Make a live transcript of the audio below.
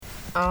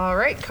All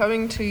right,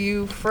 coming to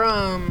you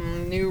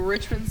from New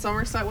Richmond,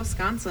 Somerset,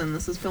 Wisconsin.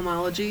 This is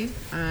Filmology.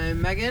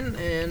 I'm Megan,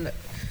 and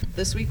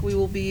this week we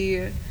will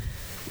be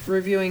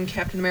reviewing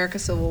Captain America: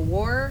 Civil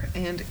War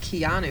and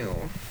Keanu.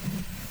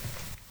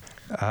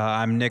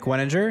 I'm Nick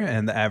Weninger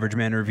and the Average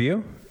Man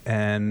Review,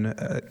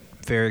 and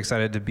very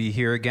excited to be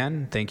here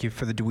again. Thank you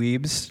for the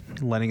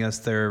Dweebs lending us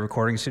their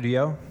recording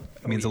studio.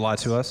 It means a lot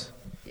to us.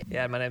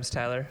 Yeah, my name's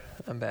Tyler.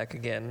 I'm back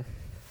again.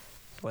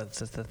 What's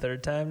this, the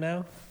third time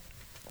now?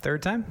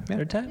 Third time? Yeah.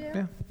 Third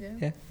time?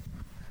 Yeah.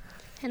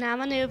 And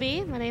I'm a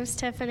newbie. My name's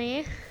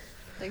Tiffany.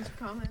 Thanks for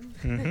coming.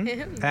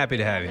 Mm-hmm. Happy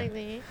to have you.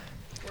 Me.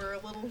 We're a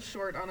little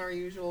short on our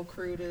usual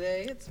crew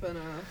today. It's been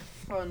a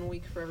fun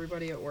week for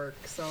everybody at work,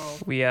 so...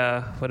 We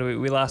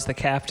lost the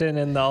captain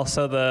and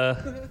also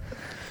the...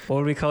 What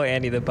would we call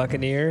Andy? The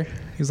Buccaneer?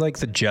 He's like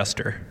the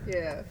jester.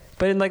 Yeah.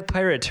 But in like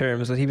pirate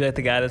terms, would he be like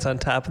the guy that's on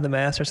top of the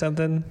mast or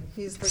something?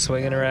 He's the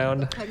swinging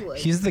around.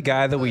 He's the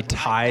guy that we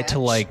tie to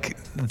like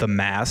the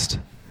mast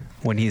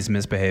when he's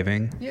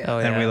misbehaving. Yeah. Oh,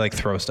 And yeah. we like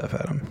throw stuff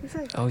at him.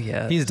 Oh,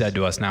 yeah. He's dead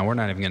to us now. We're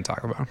not even going to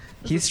talk about him.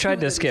 He's tried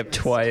to skip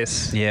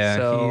twice. Yeah,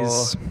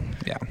 so,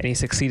 yeah. And he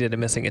succeeded in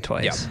missing it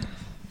twice. Yeah.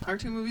 Our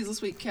two movies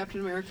this week, Captain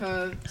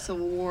America: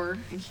 Civil War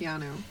and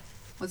Keanu.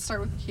 Let's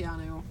start with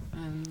Keanu.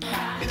 And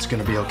It's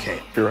gonna be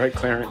okay. You're right,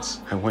 Clarence.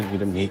 I want you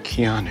to meet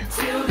Keanu.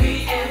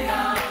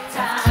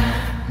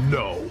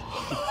 No.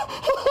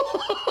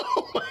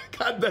 Oh my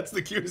God, that's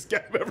the cutest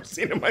guy I've ever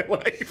seen in my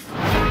life.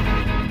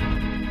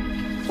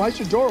 Why's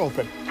your door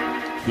open?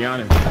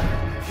 Keanu.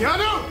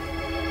 Keanu!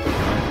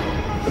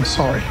 I'm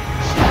sorry.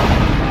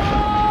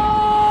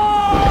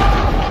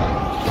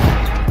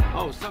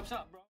 Oh,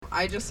 stop, bro.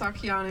 I just saw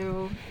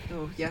Keanu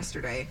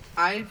yesterday.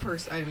 I'm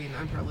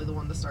probably the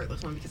one to start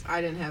this one because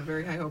I didn't have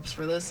very high hopes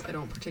for this. I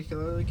don't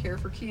particularly care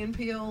for Key and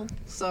Peele,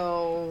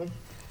 so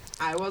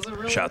I wasn't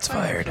really Shots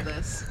excited fired. for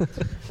this.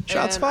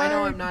 Shots and I know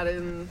fired. I'm not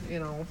in,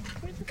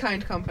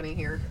 kind company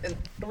here. And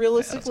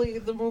realistically,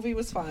 the movie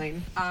was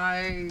fine.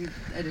 I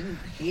didn't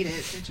hate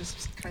it. It just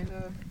was kind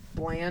of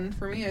bland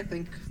for me. I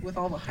think with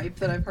all the hype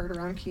that I've heard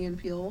around Key and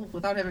Peele,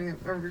 without having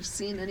ever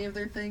seen any of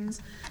their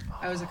things,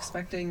 I was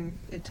expecting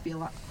it to be a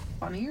lot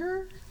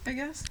funnier, I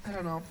guess. I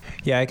don't know.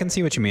 Yeah, I can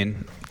see what you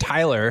mean.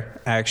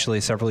 Tyler, actually,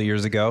 several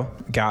years ago,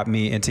 got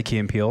me into Key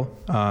and Peele.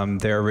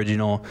 Their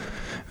original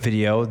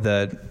video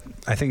that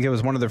I think it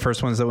was one of the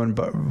first ones that went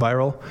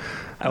viral.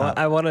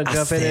 I want to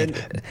jump in.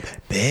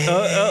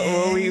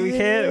 Well, we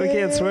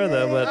can't swear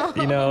though, but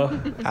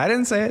I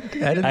didn't say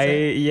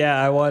it.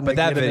 I wanted But to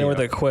that get in there video. with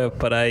a quip,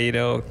 but I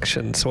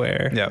shouldn't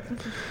swear. Yeah.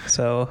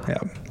 So Yeah.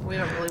 We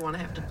don't really want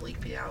to have to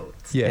bleep you out.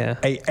 Yeah.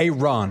 Hey,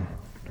 Ron.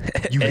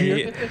 You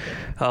hear?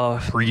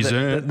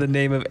 Present. The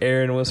name of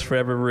Aaron was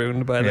forever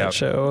ruined by Yep. that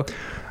show.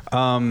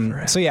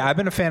 So yeah, I've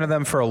been a fan of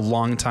them for a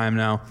long time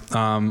now.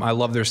 I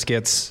love their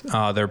skits.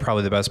 They're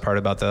probably the best part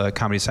about the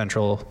Comedy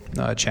Central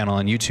channel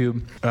on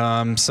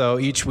YouTube. So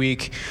each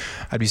week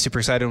I'd be super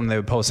excited when they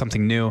would post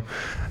something new.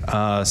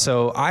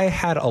 So I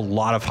had a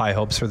lot of high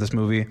hopes for this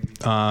movie.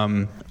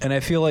 And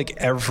I feel like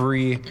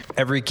every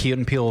Key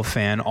and Peele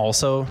fan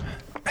also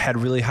had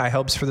really high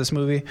hopes for this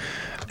movie.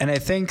 And I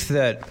think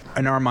that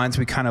in our minds,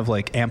 we kind of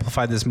like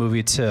amplified this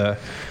movie to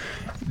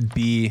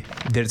be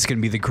that it's going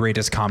to be the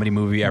greatest comedy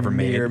movie ever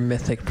made. Mere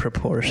mythic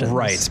proportions.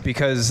 Right,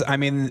 because I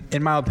mean,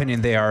 in my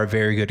opinion, they are a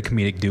very good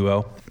comedic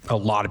duo. A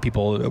lot of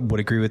people would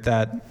agree with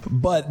that.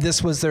 But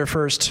this was their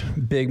first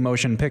big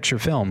motion picture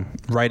film.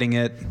 Writing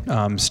it,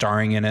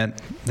 starring in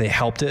it, they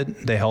helped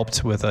it. They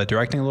helped with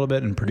directing a little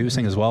bit and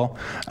producing as well.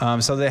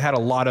 So they had a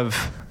lot of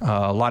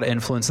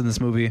influence in this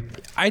movie.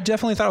 I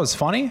definitely thought it was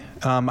funny.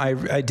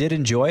 I did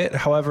enjoy it.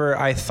 However,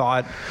 I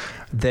thought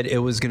that it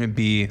was going to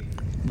be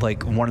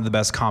like one of the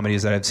best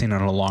comedies that I've seen in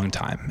a long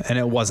time, and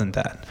it wasn't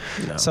that.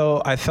 No.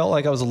 So I felt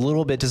like I was a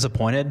little bit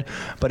disappointed,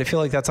 but I feel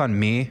like that's on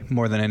me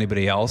more than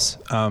anybody else,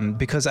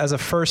 because as a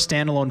first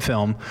standalone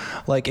film,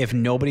 like if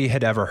nobody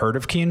had ever heard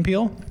of Key and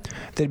Peele,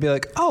 they'd be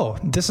like, oh,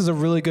 this is a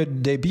really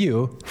good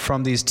debut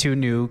from these two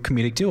new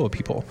comedic duo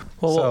people.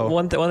 Well, So-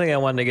 one thing I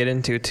wanted to get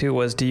into too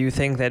was, do you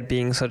think that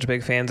being such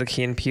big fans of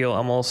Key and Peele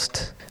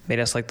almost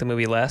made us like the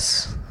movie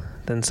less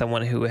than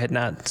someone who had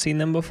not seen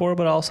them before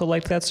but also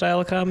liked that style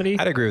of comedy?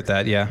 I'd agree with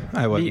that. Yeah,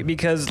 I would.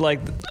 Because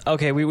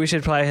we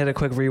should probably hit a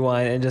quick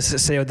rewind and just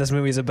say what this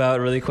movie's about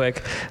really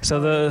quick. So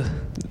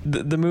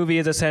the movie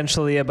is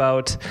essentially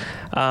about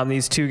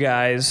these two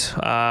guys.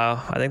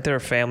 I think they're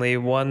a family.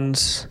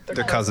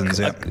 They're cousins.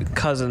 Yeah.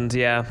 Cousins,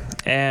 yeah.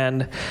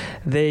 And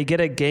they get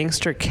a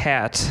gangster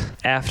cat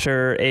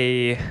after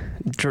a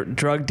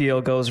drug deal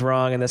goes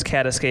wrong and this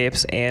cat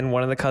escapes, and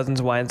one of the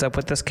cousins winds up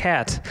with this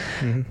cat.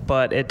 Mm-hmm.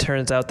 But it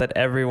turns out that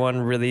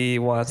everyone really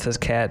wants this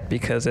cat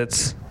because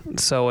it's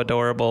so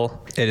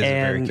adorable. It is a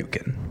very And cute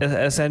kitten.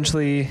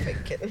 Essentially,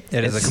 Fake kitten.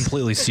 It is a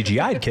completely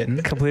CGI'd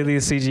kitten. completely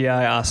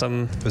CGI,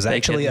 awesome. It was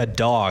actually a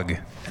dog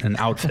in an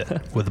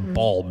outfit with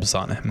bulbs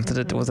on him.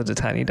 Was it a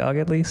tiny dog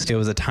at least? It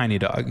was a tiny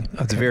dog.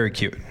 It's very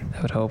cute,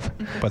 I would hope.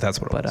 but that's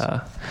what it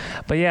was.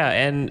 But yeah,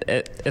 and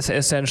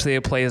essentially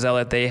it plays out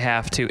that they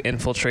have to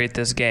infiltrate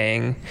this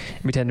gang,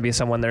 pretend to be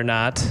someone they're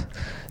not,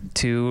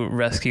 to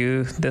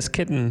rescue this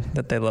kitten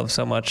that they love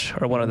so much,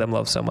 or one of them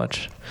loves so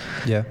much.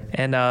 Yeah.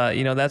 And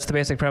that's the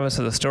basic premise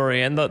of the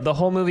story. And the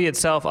whole movie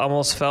itself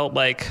almost felt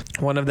like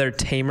one of their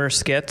tamer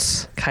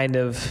skits, kind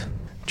of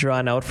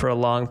drawn out for a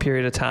long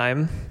period of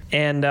time.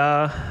 And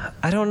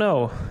I don't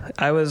know.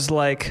 I was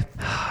like,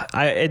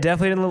 it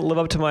definitely didn't live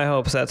up to my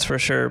hopes, that's for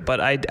sure. But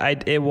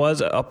it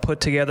was a put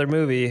together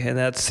movie, and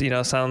that's,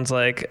 sounds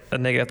like a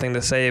negative thing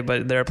to say,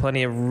 but there are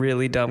plenty of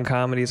really dumb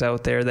comedies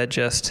out there that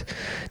just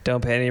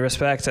don't pay any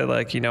respect to,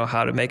 like,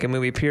 how to make a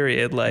movie,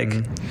 period. Like,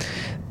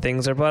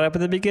 things are brought up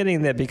at the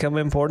beginning that become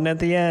important at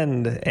the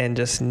end, and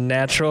just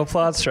natural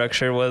plot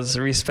structure was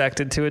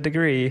respected to a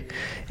degree.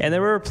 And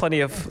there were plenty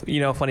of,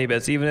 funny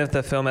bits. Even if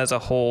the film as a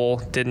whole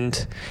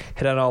didn't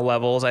hit on all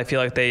levels, I feel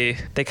like they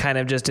kind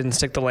of just didn't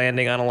stick the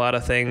landing on a lot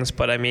of things.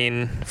 But I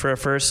mean, for a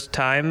first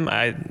time,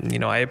 I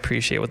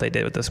appreciate what they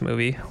did with this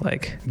movie.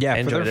 Like, Yeah, I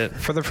enjoyed it.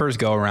 For the first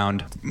go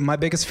around, my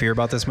biggest fear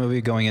about this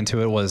movie going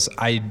into it was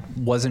I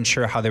wasn't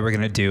sure how they were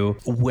going to do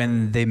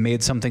when they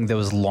made something that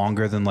was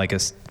longer than like a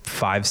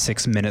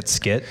 5-6 minute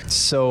skit.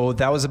 So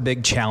that was a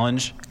big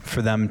challenge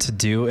for them to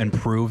do and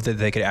prove that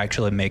they could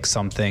actually make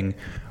something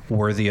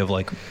worthy of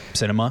like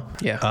cinema.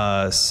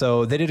 Yeah.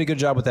 So they did a good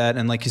job with that,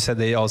 and like you said,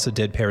 they also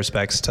did pay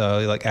respects to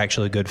like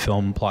actually good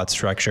film plot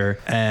structure,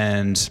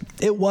 and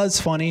it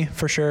was funny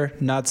for sure,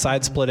 not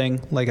side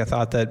splitting like I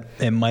thought that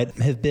it might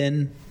have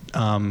been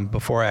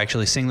before I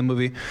actually seen the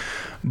movie.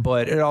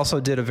 But it also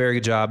did a very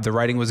good job. The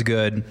writing was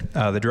good.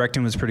 The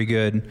directing was pretty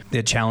good.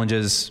 It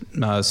challenges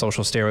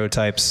social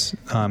stereotypes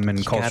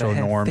and cultural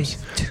norms.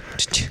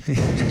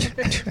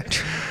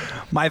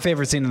 My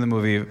favorite scene in the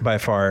movie by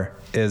far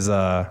is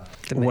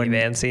The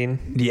minivan scene.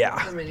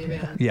 Yeah. The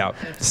minivan. Yeah.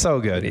 So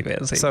good.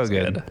 Minivan scene So was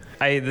good.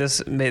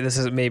 This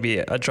is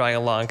maybe drawing a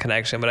long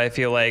connection, but I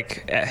feel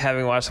like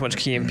having watched so much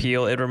Key and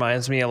Peele, it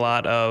reminds me a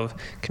lot of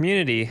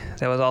Community,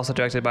 that was also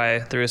directed by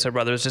the Russo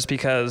brothers, just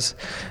because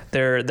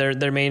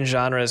their main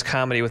genre is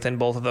comedy within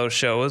both of those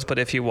shows. But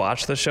if you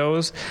watch the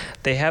shows,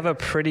 they have a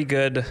pretty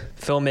good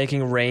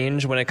filmmaking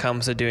range when it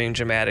comes to doing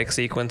dramatic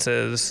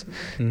sequences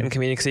and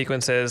comedic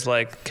sequences.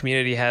 Like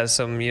Community has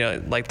some,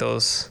 like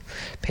those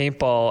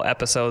paintball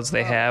episodes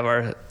they have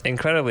are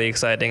incredibly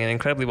exciting and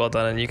incredibly well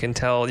done, and you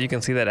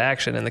can see that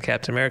action in the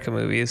Captain America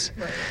movies.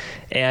 Right.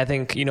 And I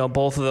think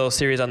both of those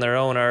series on their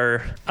own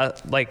are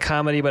like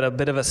comedy, but a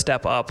bit of a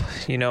step up.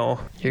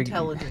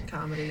 Intelligent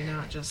comedy,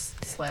 not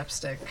just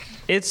slapstick.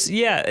 It's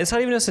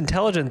not even just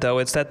intelligent though.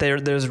 It's that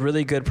there's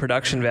really good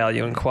production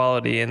value and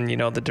quality, and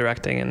the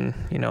directing and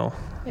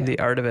the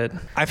art of it.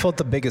 I felt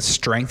the biggest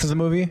strength of the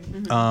movie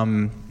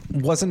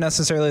wasn't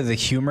necessarily the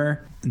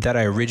humor that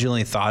I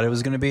originally thought it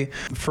was going to be.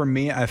 For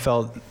me, I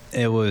felt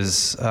it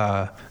was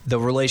the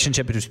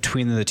relationship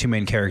between the two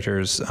main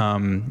characters.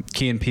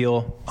 Key and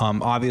Peele,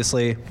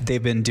 obviously,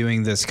 they've been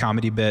doing this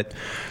comedy bit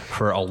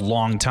for a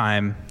long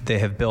time. They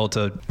have built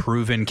a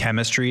proven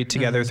chemistry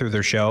together through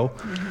their show.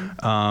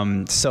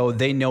 So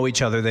they know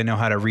each other. They know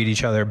how to read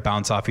each other,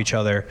 bounce off each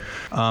other.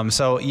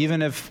 So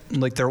even if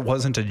like there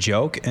wasn't a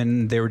joke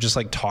and they were just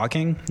like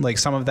talking, like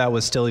some of that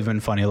was still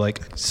even funny,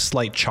 like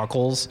slight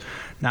chuckles,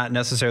 not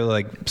necessarily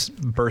like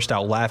burst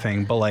out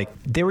laughing, but like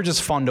they were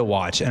just fun to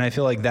watch. And I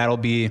feel like that'll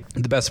be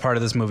the best part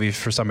of this movie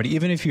for somebody.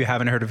 Even if you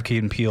haven't heard of Key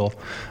and Peele,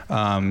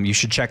 you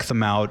should check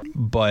them out.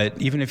 But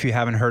even if you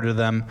haven't heard of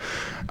them,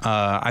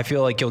 I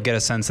feel like you'll get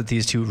a sense that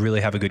these two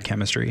really have a good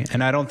chemistry.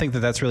 And I don't think that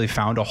that's really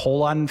found a whole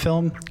lot in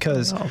film,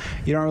 because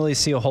you don't really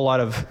see a whole lot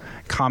of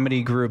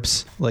comedy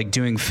groups like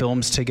doing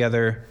films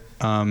together.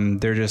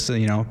 They're just,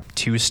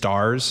 two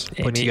stars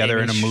put together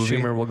in a movie.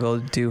 Schumer will go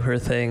do her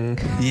thing.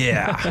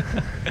 Yeah.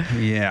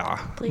 Yeah.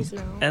 Please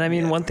no. And I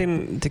mean, one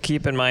thing to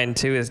keep in mind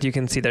too is you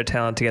can see their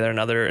talent together in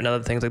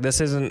other things. Like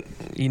this isn't,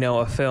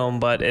 a film,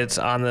 but it's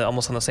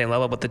almost on the same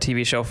level. But the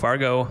TV show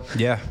Fargo,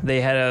 Yeah.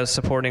 they had a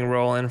supporting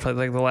role in for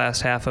like the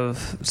last half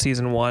of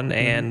season 1,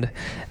 and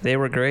they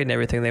were great in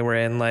everything they were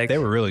in. Like They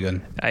were really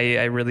good.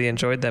 I really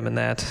enjoyed them in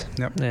that.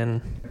 Yep.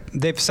 And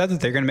They've said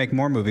that they're going to make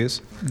more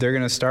movies. They're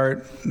going to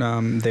start.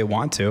 They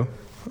want to.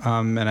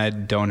 And I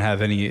don't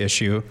have any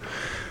issue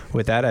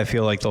with that. I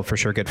feel like they'll for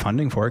sure get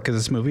funding for it, because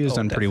this movie has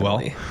done pretty well.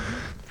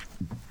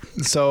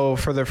 definitely. So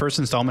for the first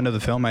installment of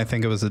the film, I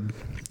think it was a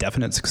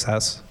definite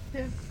success.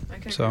 Yeah, I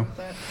can So. agree with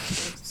that.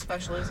 It's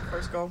especially as the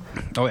first go.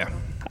 Oh yeah.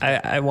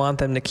 I want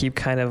them to keep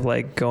kind of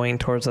like going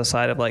towards the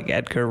side of like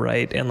Edgar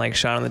Wright and like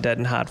Shaun of the Dead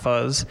and Hot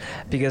Fuzz,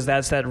 because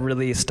that's that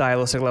really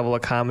stylistic level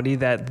of comedy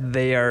that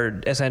they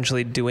are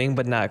essentially doing,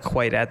 but not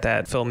quite at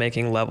that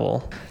filmmaking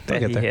level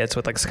that he hits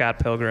with like Scott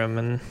Pilgrim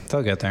and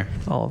They'll get there.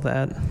 all of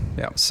that.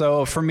 Yeah.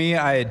 So for me,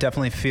 I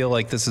definitely feel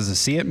like this is a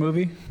see it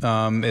movie.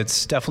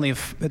 It's definitely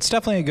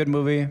a good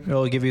movie.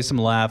 It'll give you some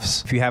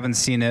laughs. If you haven't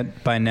seen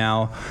it by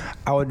now,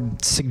 I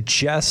would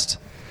suggest,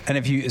 and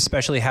if you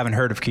especially haven't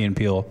heard of Key and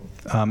Peele,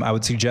 I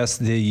would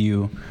suggest that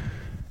you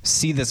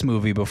see this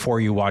movie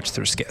before you watch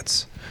their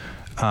skits.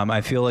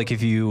 I feel like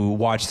if you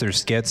watch their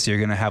skits, you're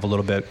going to have a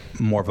little bit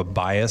more of a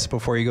bias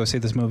before you go see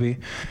this movie,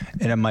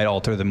 and it might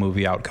alter the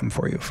movie outcome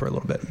for you for a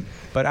little bit.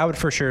 But I would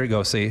for sure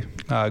go see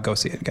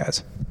it,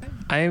 guys.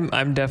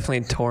 I'm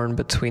definitely torn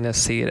between a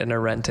see it and a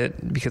rent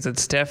it, because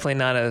it's definitely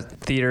not a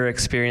theater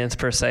experience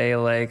per se.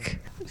 Like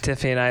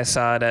Tiffany and I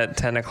saw it at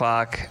 10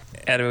 o'clock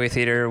at a movie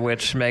theater,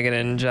 which Megan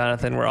and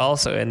Jonathan were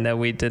also in, that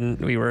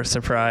we were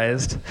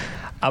surprised.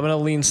 I'm going to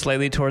lean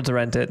slightly towards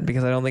rent it,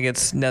 because I don't think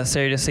it's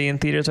necessary to see in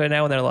theaters right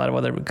now when there are a lot of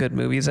other good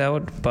movies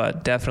out,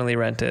 but definitely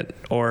rent it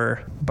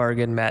or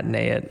bargain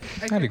matinee it.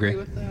 I'd agree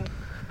with that.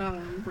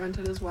 Rent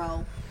it as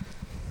well.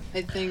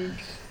 I think,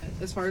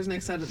 as far as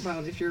Nick said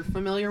about if you're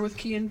familiar with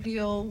Key and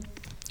Peele,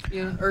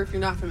 or if you're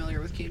not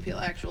familiar with Key and Peele,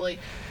 actually,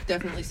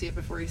 definitely see it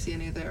before you see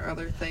any of their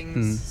other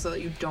things, so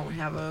that you don't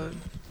have a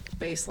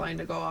baseline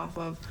to go off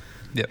of.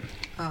 Yep.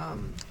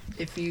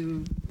 If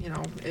you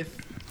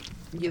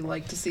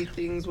like to see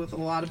things with a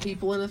lot of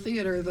people in a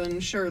theater, then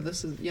sure,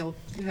 this is, you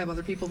have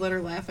other people that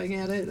are laughing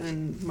at it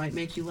and might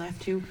make you laugh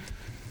too.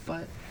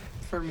 But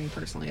for me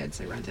personally, I'd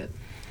say rent it.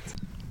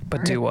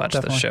 But do watch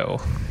the show.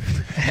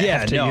 Yeah,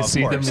 after no, you of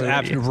see course. the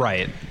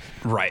movie.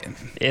 Right.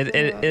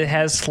 It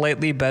has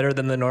slightly better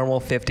than the normal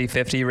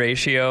 50-50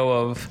 ratio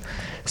of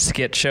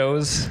skit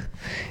shows.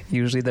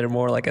 Usually they're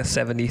more like a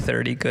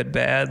 70-30 good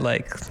bad,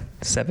 like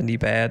 70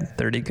 bad,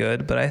 30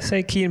 good. But I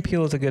say Key and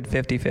Peele is a good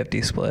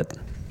 50-50 split.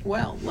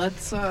 Well,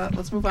 let's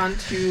move on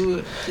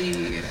to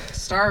the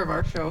star of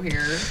our show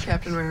here,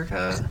 Captain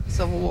America: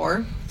 Civil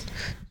War.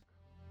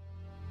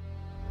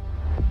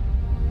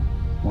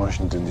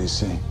 Washington,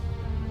 D.C.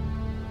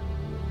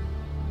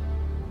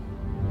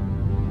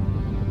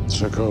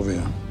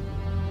 Sokovia.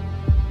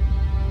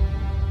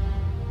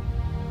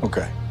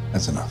 Okay,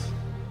 that's enough.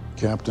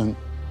 Captain,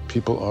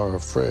 people are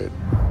afraid.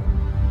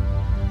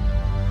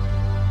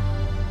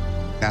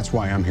 That's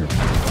why I'm here.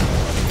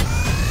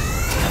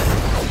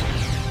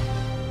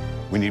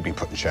 We need to be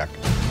put in check.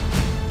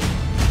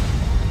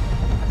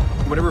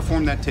 Whatever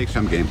form that takes,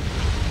 I'm game.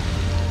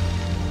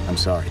 I'm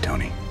sorry,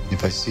 Tony.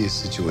 If I see a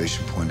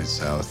situation pointed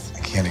south,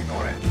 I can't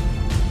ignore it.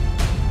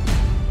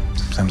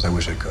 Sometimes I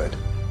wish I could.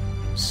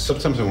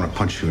 Sometimes I want to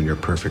punch you in your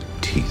perfect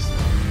teeth.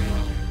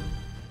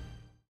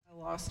 I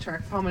lost track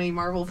of how many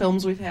Marvel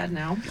films we've had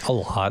now. A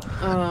lot.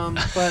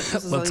 But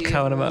this is Let's the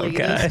count 'em out, latest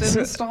guys.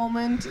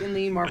 installment in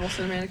the Marvel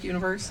Cinematic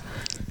Universe.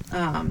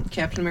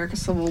 Captain America: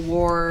 Civil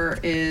War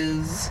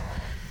is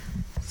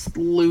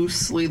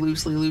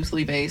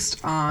loosely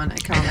based on a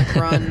comic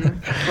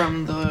run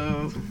from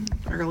the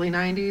early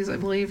 90s, I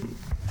believe.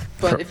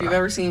 But if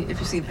you've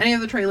seen any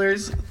of the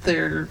trailers,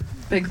 their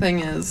big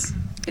thing is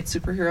it's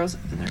superheroes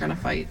and they're gonna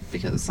fight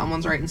because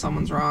someone's right and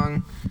someone's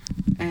wrong,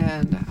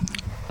 and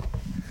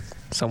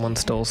Someone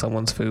stole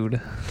someone's food.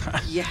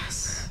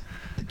 yes,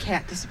 the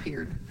cat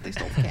disappeared. They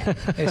stole the cat.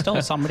 They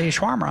stole somebody's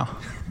shawarma.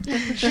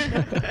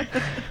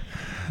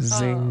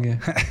 Zing.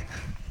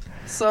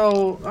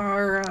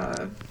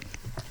 So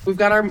we've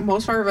got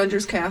most of our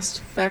Avengers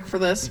cast back for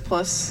this,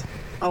 plus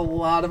a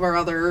lot of our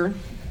other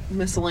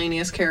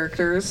miscellaneous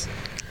characters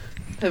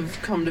have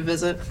come to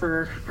visit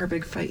for our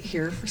big fight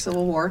here for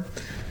Civil War.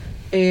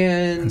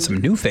 And Some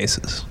new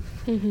faces.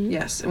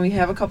 yes, and we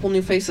have a couple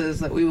new faces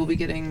that we will be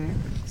getting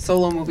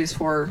solo movies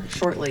for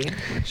shortly,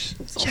 which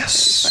is also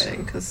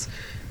exciting because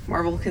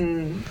Marvel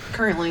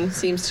currently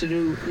seems to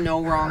do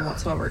no wrong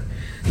whatsoever.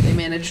 They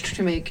managed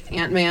to make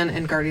Ant-Man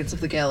and Guardians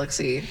of the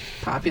Galaxy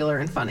popular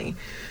and funny.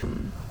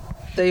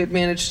 They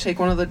managed to take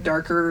one of the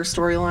darker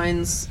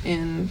storylines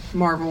in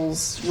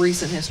Marvel's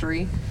recent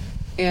history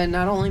and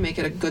not only make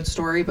it a good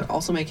story, but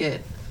also make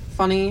it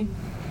funny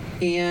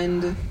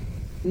and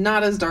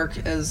not as dark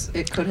as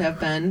it could have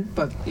been,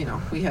 but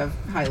we have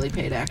highly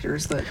paid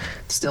actors that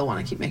still want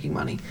to keep making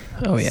money.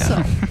 Oh, yeah.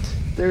 So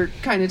they're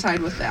kind of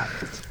tied with that.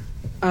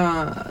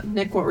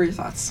 Nick, what were your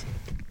thoughts?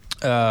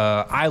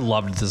 I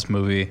loved this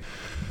movie.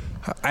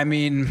 I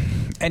mean,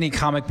 any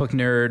comic book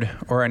nerd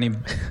or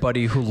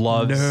anybody who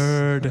loves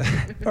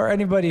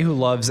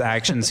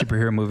action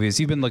superhero movies,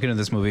 you've been looking at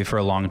this movie for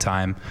a long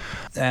time,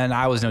 and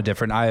I was no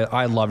different.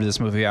 I loved this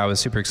movie. I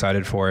was super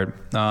excited for it.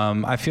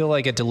 I feel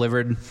like it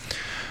delivered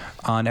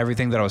on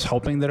everything that I was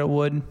hoping that it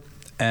would,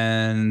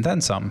 and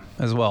then some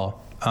as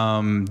well.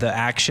 The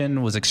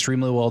action was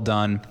extremely well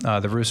done.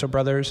 The Russo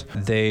brothers,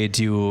 they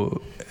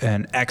do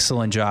an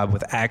excellent job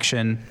with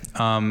action.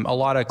 A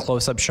lot of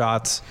close-up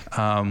shots,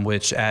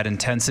 which add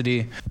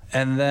intensity.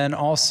 And then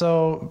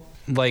also,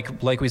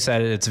 like we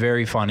said, it's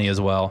very funny as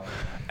well.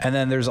 And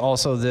then there's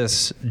also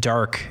this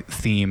dark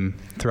theme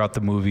throughout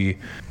the movie.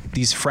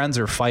 These friends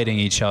are fighting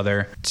each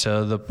other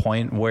to the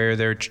point where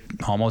they're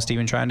almost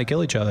even trying to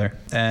kill each other.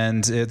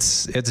 And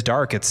it's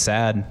dark, it's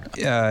sad.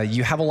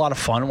 You have a lot of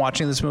fun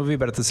watching this movie,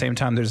 but at the same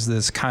time, there's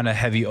this kind of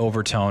heavy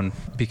overtone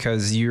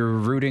because you're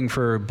rooting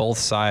for both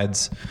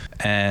sides,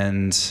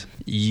 and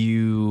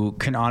you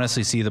can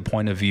honestly see the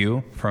point of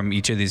view from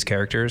each of these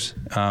characters.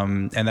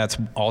 And that's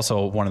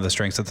also one of the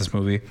strengths of this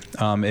movie.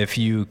 If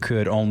you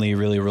could only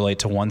really relate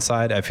to one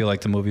side, I feel like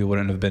the movie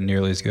wouldn't have been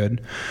nearly as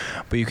good.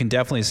 But you can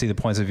definitely see the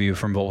points of view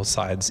from both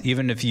sides.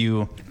 Even if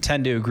you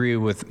tend to agree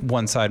with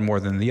one side more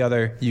than the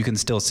other, you can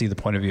still see the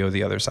point of view of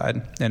the other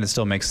side, and it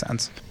still makes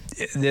sense.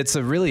 It's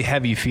a really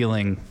heavy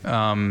feeling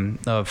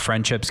of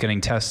friendships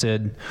getting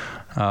tested,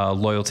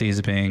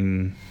 loyalties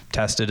being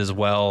tested as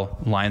well,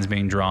 lines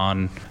being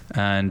drawn,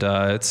 and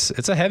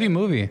it's a heavy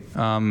movie.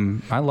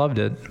 I loved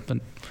it, but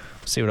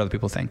see what other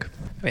people think.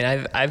 I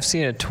mean, I've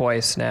seen it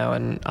twice now,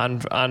 and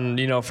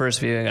on first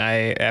viewing,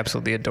 I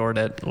absolutely adored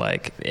it.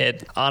 Like,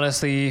 it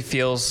honestly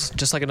feels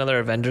just like another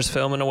Avengers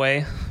film in a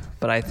way,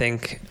 but I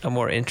think a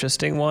more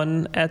interesting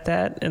one at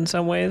that in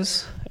some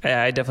ways.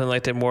 I definitely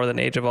liked it more than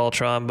Age of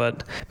Ultron,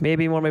 but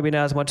maybe more, maybe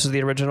not as much as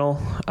the original.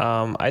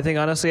 I think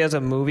honestly, as a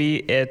movie,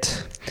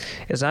 it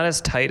is not as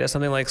tight as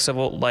something like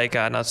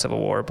not Civil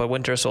War, but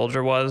Winter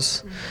Soldier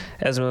was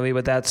as a movie.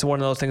 But that's one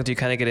of those things you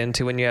kind of get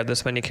into when you have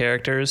this many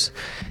characters.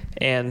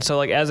 And so,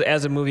 like, as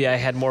a movie, I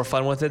had more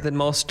fun with it than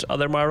most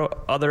other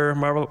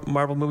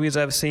Marvel movies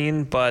I've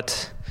seen.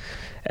 But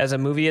as a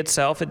movie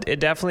itself, it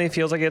definitely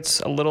feels like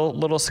it's a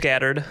little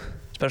scattered,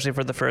 especially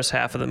for the first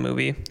half of the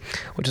movie,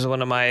 which is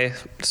one of my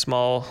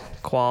small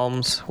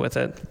qualms with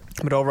it.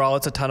 But overall,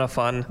 it's a ton of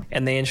fun,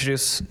 and they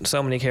introduce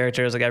so many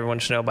characters, like everyone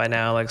should know by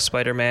now, like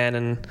Spider-Man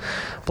and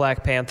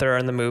Black Panther are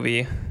in the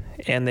movie,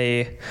 and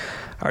they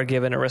are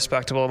given a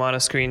respectable amount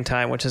of screen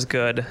time, which is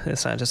good.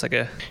 It's not just like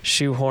a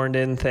shoehorned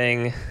in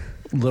thing.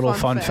 Little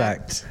fun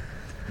fact.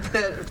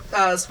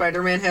 That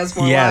Spider-Man has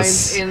more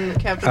Yes. lines in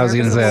Captain I was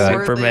America gonna say Civil that. War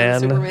than Superman.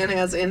 Superman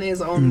has in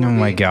his own movie. Oh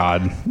my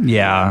God.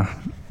 Yeah.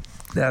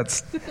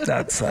 That's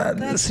That's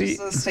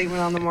just a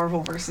statement on the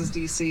Marvel versus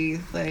DC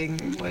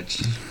thing,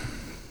 which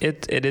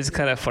It is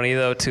kind of funny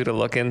though too to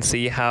look and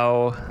see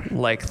how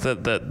like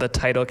the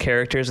title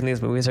characters in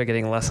these movies are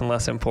getting less and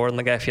less important.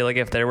 Like I feel like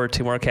if there were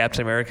 2 more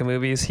Captain America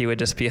movies, he would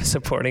just be a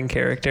supporting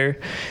character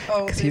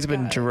because he's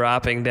been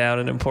dropping down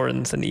in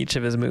importance in each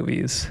of his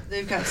movies.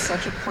 they've got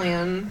such a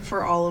plan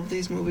for all of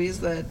these movies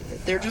that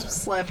they're just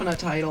slapping a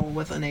title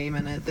with a name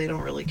in it. They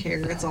don't really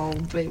care. It's all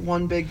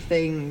one big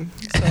thing.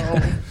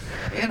 So,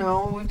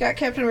 we've got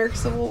Captain America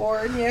Civil War,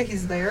 and yeah,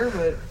 he's there,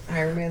 but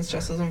Iron Man's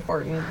just as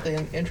important.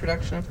 The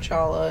introduction of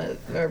T'Challa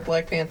or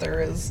Black Panther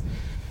is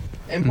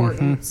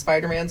important.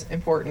 Spider-Man's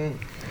important.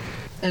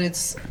 And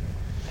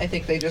I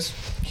think they just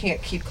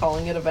can't keep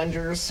calling it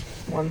Avengers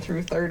 1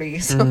 through 30,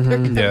 so they're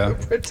going to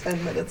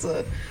pretend that it's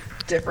a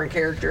different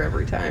character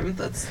every time.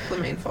 That's the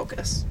main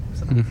focus.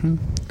 So.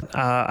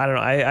 I don't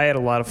know. I had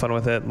a lot of fun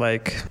with it.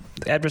 Like,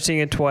 after seeing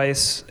it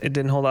twice, it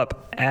didn't hold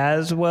up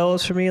as well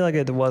as for me. Like,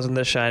 it wasn't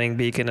the shining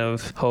beacon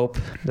of hope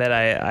that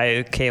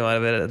I came out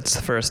of it. It's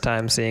the first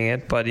time seeing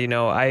it. But,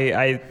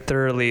 I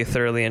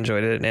thoroughly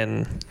enjoyed it.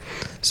 And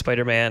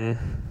Spider-Man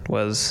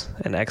was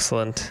an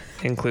excellent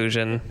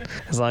inclusion,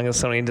 as long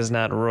as Sony does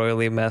not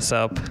royally mess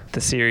up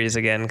the series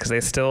again, because they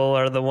still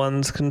are the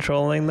ones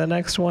controlling the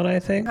next one, I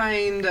think.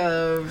 Kind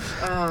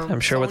of. I'm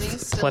sure Sony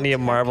with still plenty of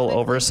Marvel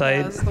technically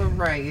oversight. has the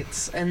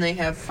rights, and they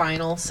have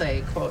final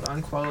say, quote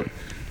unquote,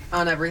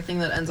 on everything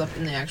that ends up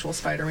in the actual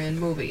Spider-Man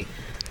movie.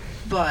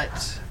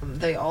 But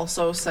they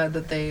also said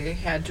that they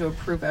had to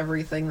approve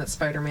everything that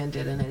Spider-Man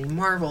did in any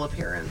Marvel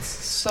appearance.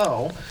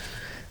 So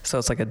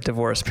it's like a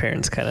divorced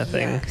parents kind of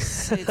thing.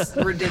 yes, it's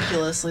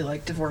ridiculously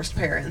like divorced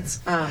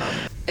parents.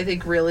 I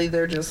think really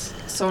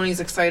Sony's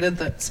excited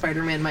that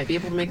Spider-Man might be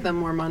able to make them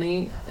more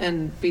money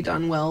and be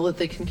done well, that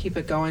they can keep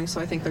it going. So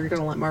I think they're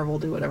going to let Marvel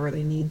do whatever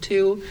they need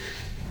to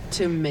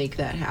make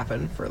that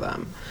happen for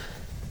them.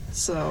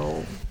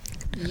 So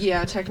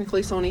yeah,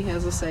 technically Sony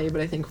has a say,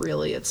 but I think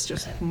really it's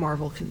just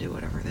Marvel can do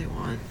whatever they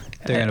want.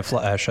 They're going to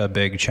flash a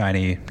big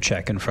shiny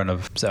check in front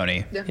of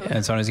Sony. Yeah.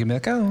 And Sony's going to be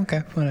like, oh, okay,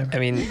 whatever. I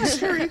mean,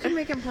 Sure, you can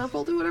make him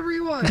purple, do whatever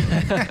you want.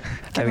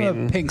 Give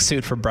him a pink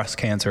suit for breast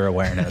cancer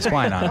awareness.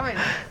 Why not? Fine.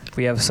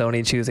 we have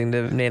Sony choosing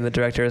to name the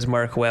director as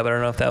Mark Webb. I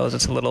don't know if that was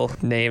just a little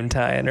name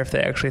tie-in or if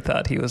they actually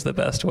thought he was the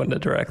best one to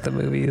direct the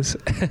movies.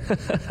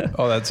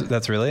 Oh,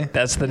 that's really?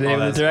 That's the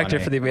name of the director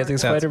funny. for the Amazing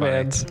That's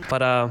Spider-Mans.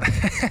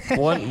 But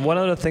one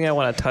other thing I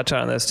want to touch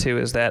on this too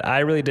is that I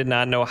really did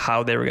not know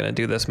how they were going to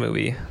do this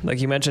movie.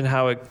 Like you mentioned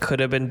how it could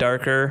have been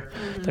darker,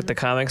 like the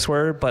comics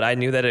were, but I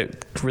knew that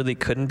it really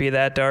couldn't be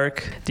that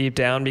dark deep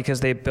down because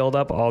they build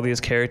up all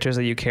these characters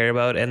that you care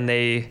about and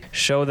they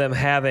show them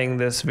having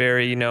this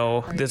very,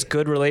 this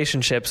good relationship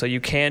relationship, so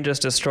you can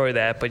just destroy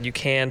that, but you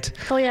can't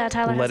Oh yeah,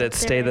 Tyler. let has a it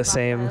stay theory the about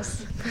same.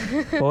 this.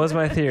 What was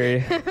my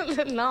theory?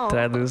 No. Did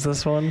I lose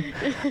this one?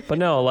 But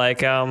no,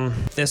 like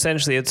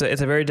essentially, it's a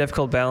very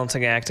difficult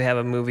balancing act to have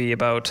a movie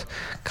about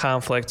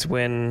conflict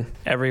when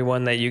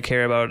everyone that you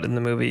care about in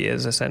the movie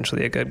is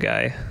essentially a good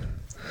guy.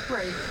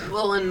 Right.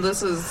 Well, and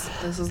this is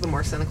the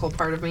more cynical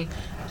part of me.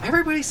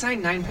 Everybody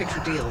signed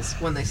 9-picture deals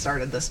when they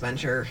started this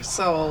venture,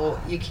 so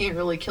you can't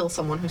really kill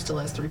someone who still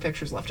has 3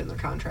 pictures left in their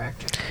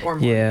contract or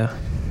more. Yeah.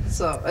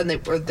 So, and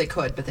they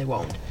could, but they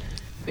won't,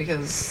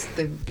 because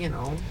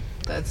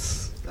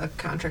that's a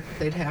contract that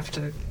they'd have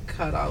to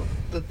cut out,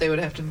 that they would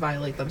have to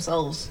violate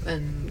themselves,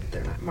 and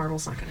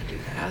Marvel's not going to do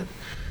that.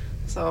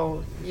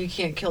 So you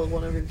can't kill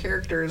one of your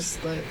characters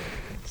that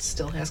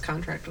still has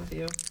contract with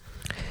you.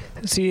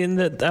 See, I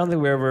don't think we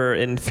were ever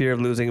in fear of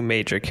losing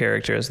major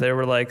characters. There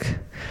were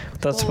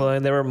without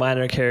spoiling, there were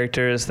minor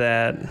characters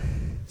that.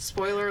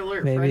 Spoiler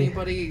alert Maybe. for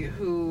anybody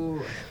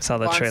who Saw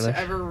the wants trailer. to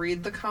ever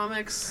read the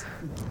comics.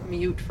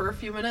 Mute for a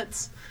few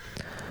minutes.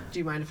 Do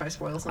you mind if I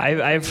spoil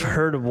something? I've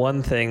heard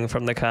one thing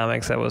from the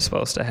comics that was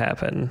supposed to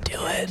happen.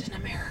 Captain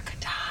America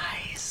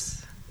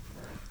dies.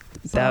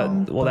 That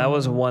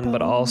was one,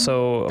 but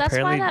also That's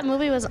apparently why that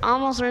movie was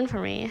almost ruined for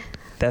me.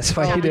 that's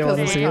why Yeah, you didn't want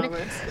to because see of it.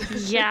 the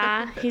Comics.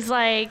 Yeah, he's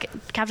like,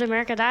 Captain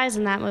America dies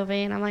in that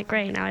movie, and I'm like,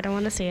 great, now I don't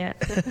want to see it.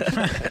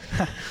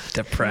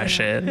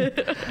 Depression.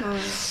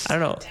 I don't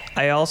know.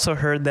 I also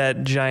heard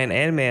that giant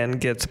Ant-Man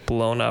gets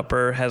blown up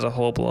or has a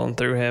hole blown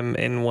through him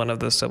in one of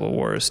the Civil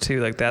Wars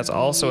too. Like that's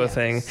also a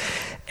thing.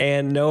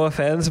 And no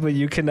offense, but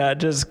you cannot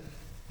just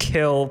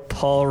kill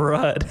Paul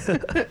Rudd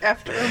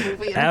After a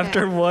movie and a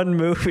after half. one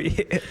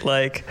movie.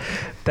 Like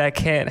that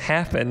can't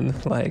happen.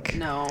 Like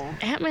No.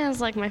 Ant-Man's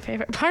like my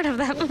favorite part of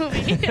that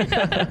movie.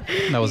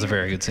 That was a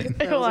very good scene.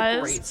 That was a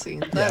was. great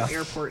scene. That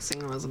airport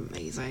scene was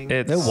amazing.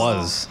 it's It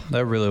was.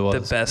 That really the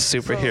was. best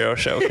superhero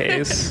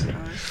showcase.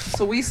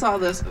 So we saw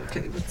this.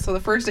 Okay, so the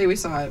first day we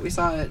saw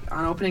it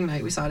on opening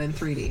night. We saw it in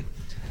 3D.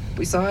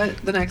 We saw it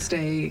the next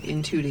day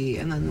in 2D,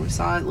 and then we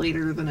saw it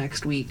later the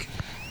next week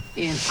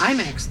in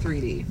IMAX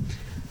 3D.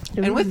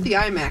 And with the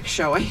IMAX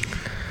showing,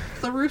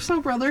 the Russo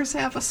brothers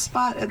have a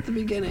spot at the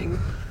beginning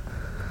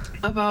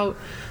about,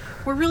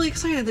 we're really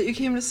excited that you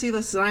came to see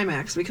this in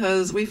IMAX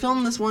because we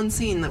filmed this one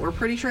scene that we're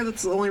pretty sure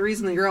that's the only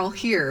reason that you're all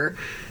here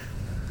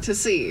to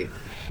see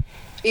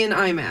in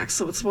IMAX.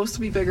 So it's supposed to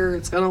be bigger,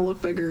 it's going to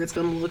look bigger, it's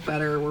going to look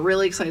better. We're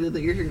really excited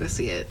that you're here to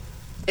see it.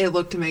 It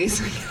looked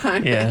amazing in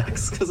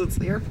IMAX because it's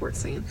the airport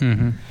scene.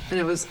 Mm-hmm. And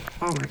it was,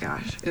 oh my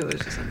gosh, it was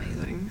just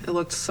amazing. It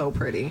looked so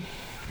pretty.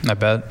 I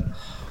bet.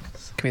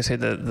 Can we say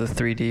that the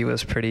 3D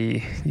was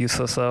pretty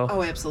useless though?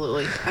 Oh,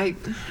 absolutely. I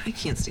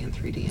can't stand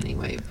 3D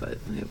anyway, but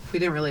we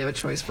didn't really have a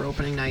choice for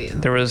opening night.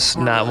 There was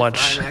Or not for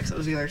much. IMAX. It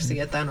was either see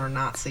it then or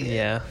not see it.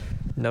 Yeah,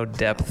 no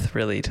depth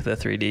really to the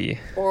 3D.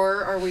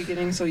 Or are we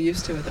getting so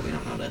used to it that we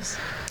don't notice?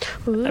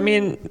 Ooh. I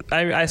mean,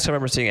 I still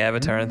remember seeing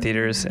Avatar in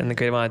theaters and the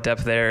great amount of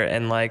depth there,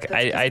 and like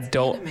That's 'cause I it's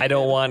don't animated.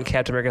 want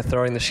Captain America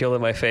throwing the shield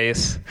in my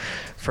face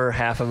for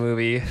half a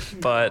movie,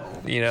 but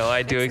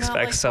I do It's not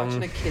expect like some.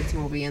 watching a kids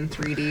movie in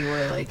 3D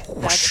where like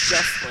that's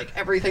just like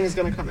everything is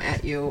gonna come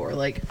at you or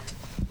like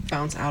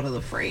bounce out of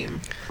the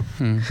frame.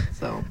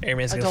 So Iron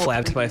Man's gonna adult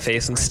flap to my 3D 's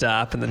face and different.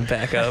 stop and then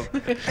back up.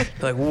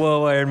 Like,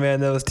 whoa, Iron Man,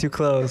 that was too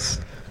close.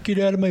 Get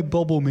out of my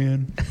bubble,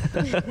 man.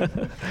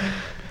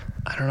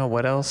 I don't know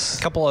what else.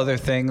 A couple other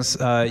things.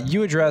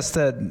 You addressed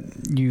that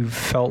you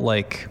felt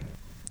like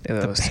It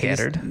was pace-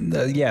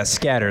 scattered.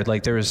 scattered.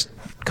 Like there was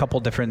a couple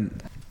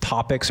different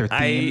topics or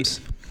themes.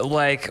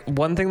 Like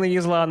one thing they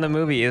use a lot in the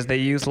movie is they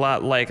use a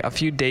lot like a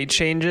few date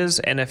changes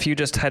and a few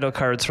just title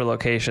cards for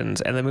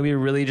locations, and the movie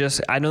really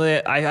just I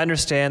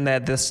understand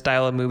that this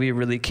style of movie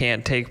really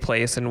can't take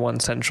place in one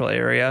central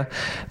area,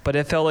 but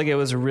it felt like it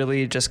was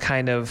really just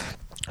kind of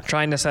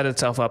trying to set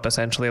itself up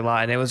essentially a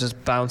lot, and it was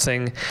just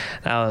bouncing.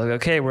 I was like,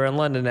 okay, we're in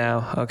London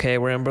now. Okay,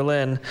 we're in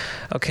Berlin.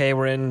 Okay,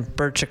 we're in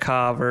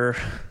Birchikov or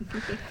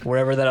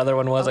wherever that other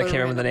one was. I Other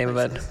can't remember the name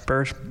random of it.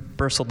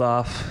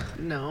 Berseldorf.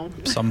 No.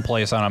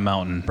 Someplace on a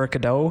mountain.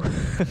 Berkadow?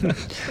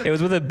 It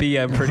was with a B,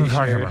 I'm pretty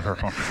sure.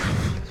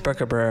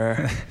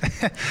 Berkabur.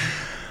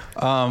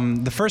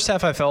 The first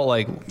half I felt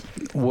like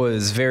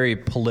was very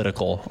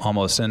political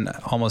almost, and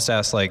almost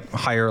asked like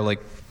higher like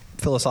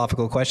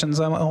philosophical questions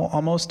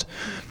almost.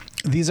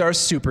 These are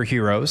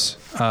superheroes.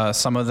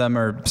 Some of them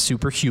are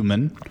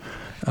superhuman.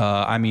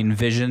 I mean,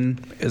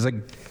 Vision is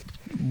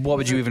what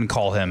would you even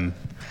call him?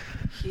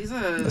 He's A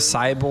a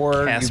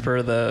cyborg?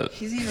 Casper the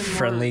He's even more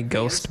friendly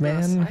ghost he's a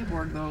man.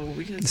 Cyborg though.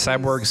 Because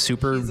Cyborg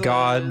super he's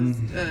god. I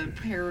don't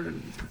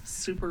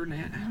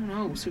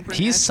know. Supernatural.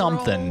 He's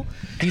something.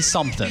 He's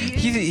something.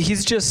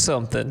 He's just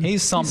something.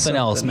 He's something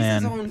else,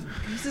 man.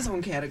 He's his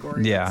own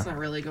category. Yeah. That's not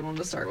really a good one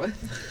to start with.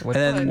 What,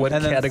 And what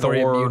then category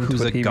of Thor, mutant who's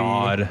would a he be?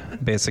 god,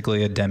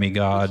 basically a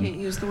demigod. You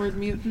can't use the word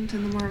mutant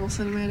in the Marvel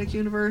Cinematic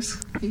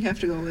Universe. You have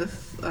to go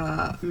with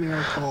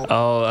miracle.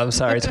 Oh, I'm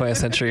sorry, 20th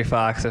Century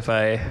Fox if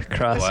I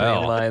crossed Wow.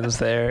 any lines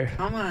there.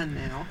 Come on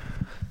now.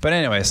 But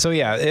anyway, so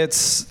yeah,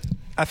 it's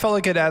I felt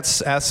like it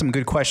asked some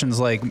good questions,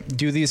 like,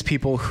 do these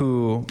people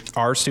who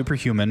are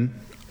superhuman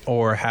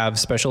or have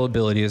special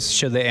abilities,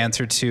 should they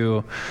answer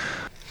to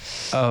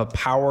a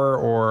power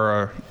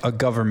or a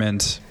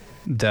government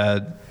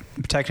that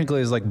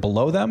technically is like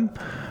below them,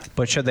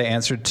 but should they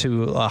answer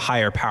to a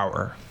higher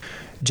power?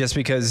 Just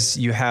because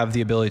you have the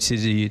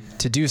ability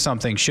to do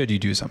something, should you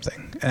do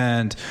something?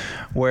 And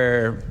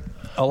where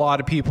a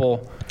lot of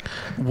people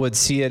would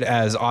see it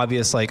as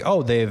obvious, like,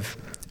 oh,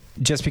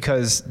 just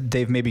because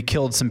they've maybe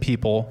killed some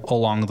people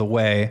along the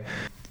way,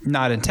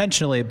 not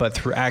intentionally, but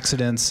through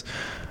accidents,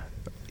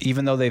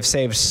 even though they've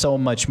saved so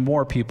much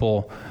more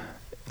people,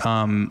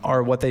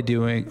 are what they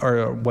doing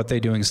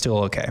still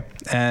okay?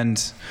 And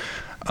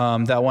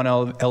that one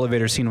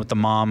elevator scene with the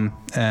mom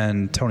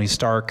and Tony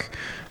Stark,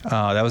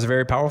 that was a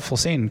very powerful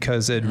scene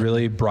because it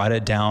really brought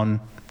it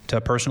down to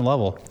a personal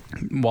level.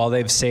 While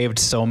they've saved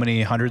so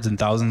many hundreds and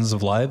thousands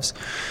of lives,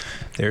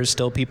 there's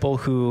still people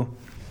who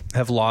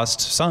have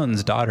lost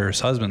sons, daughters,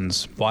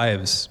 husbands,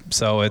 wives.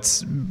 So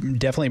it's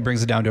definitely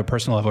brings it down to a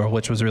personal level,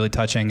 which was really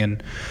touching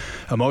and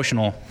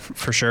emotional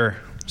for sure.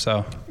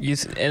 So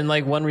and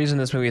like one reason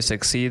this movie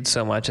succeeds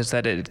so much is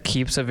that it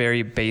keeps a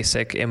very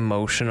basic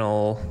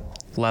emotional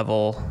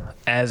level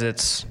as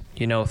its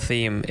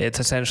theme. It's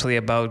essentially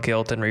about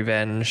guilt and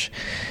revenge,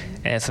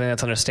 and it's something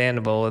that's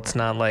understandable. It's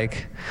not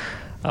like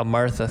a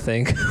Martha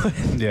thing.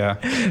 Yeah.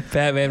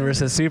 Batman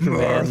versus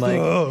Superman.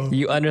 Martha. Like,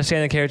 you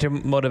understand the character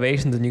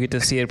motivations and you get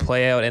to see it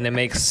play out, and it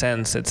makes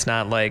sense. It's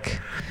not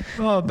like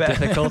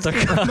difficult or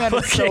complicated. That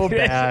is so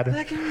bad.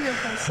 That can be a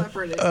whole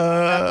separate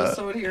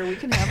episode here. We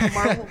can have a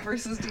Marvel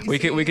versus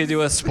DC. We could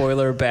do a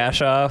spoiler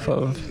bash off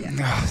of.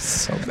 Oh,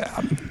 so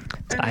bad.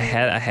 I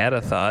had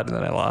a thought and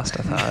then I lost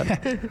a thought.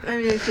 I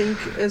mean, I think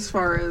as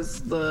far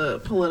as the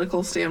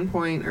political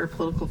standpoint or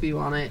political view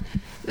on it,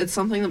 it's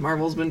something that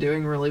Marvel's been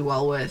doing really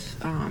well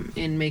with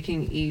in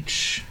making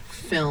each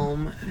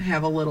film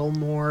have a little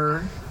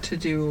more to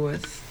do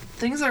with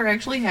things that are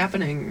actually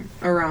happening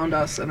around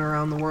us and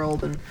around the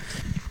world, and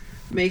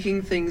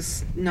making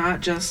things not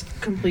just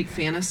complete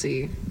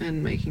fantasy,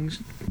 and making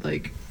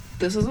like,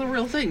 this is a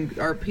real thing.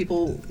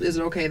 Is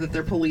it okay that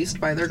they're policed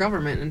by their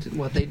government and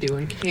what they do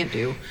and can't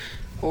do?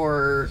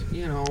 Or,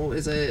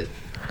 is it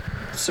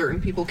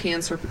certain people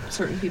can,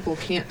 certain people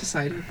can't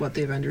decide what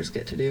the Avengers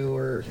get to do,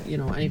 or,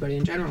 anybody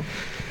in general?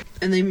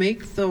 And they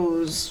make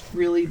those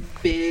really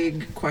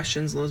big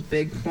questions, those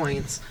big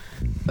points,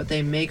 but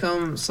they make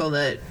them so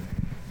that,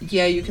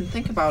 yeah, you can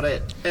think about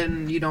it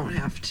and you don't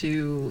have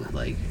to,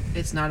 like,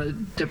 it's not a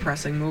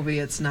depressing movie,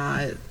 it's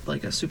not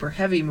like a super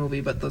heavy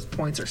movie, but those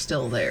points are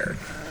still there.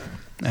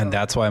 And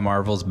that's why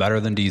Marvel's better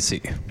than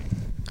DC.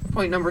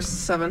 Point number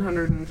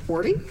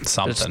 740.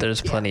 Something. There's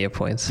plenty of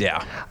points.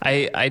 Yeah.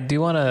 I do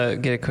want to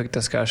get a quick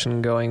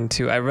discussion going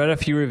too. I read a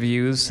few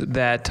reviews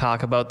that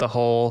talk about the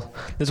whole,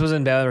 this was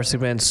in Batman vs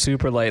Superman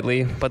super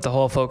lightly, but the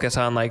whole focus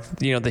on like,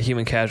 the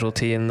human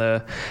casualty and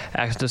the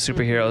actions of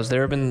superheroes. There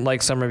have been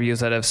like some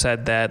reviews that have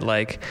said that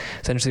like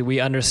essentially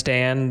we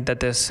understand that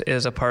this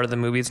is a part of the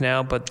movies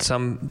now, but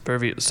some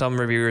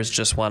reviewers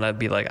just want to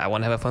be like, I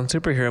want to have a fun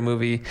superhero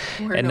movie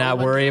and not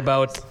worry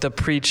about the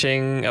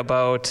preaching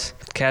about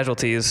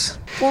casualties.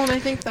 Well, and I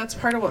think that's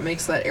part of what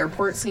makes that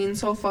airport scene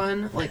so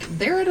fun. Like,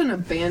 they're at an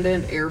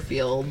abandoned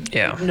airfield.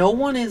 Yeah. Like, no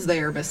one is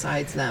there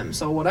besides them.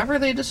 So whatever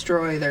they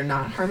destroy, they're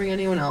not harming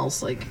anyone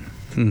else. Like,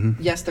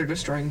 yes, they're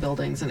destroying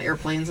buildings and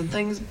airplanes and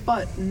things,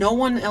 but no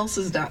one else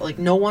is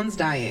no one's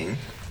dying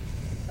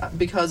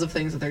because of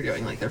things that they're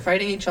doing. Like, they're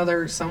fighting each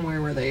other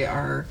somewhere where they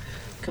are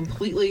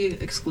completely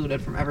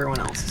excluded from everyone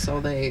else,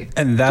 so they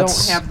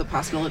don't have the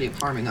possibility of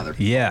harming other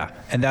people. Yeah,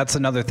 and that's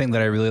another thing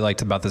that I really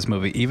liked about this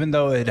movie. Even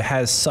though it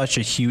has such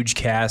a huge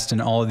cast and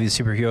all of these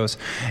superheroes,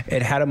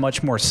 it had a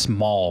much more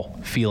small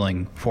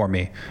feeling for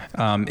me.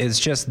 It's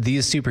just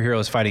these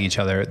superheroes fighting each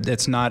other.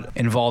 It's not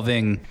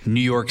involving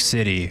New York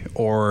City,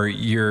 or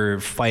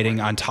you're fighting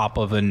on top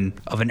of an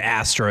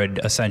asteroid,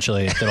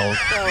 essentially, that'll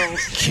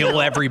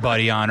kill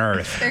everybody on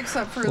Earth.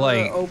 Except for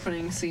the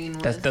opening scene.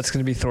 That's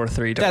going to be Thor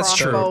 3. That's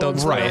true.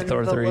 Right,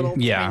 Thor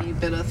 3. Tiny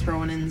bit of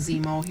throwing in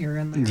Zemo here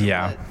and there.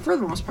 Yeah. But for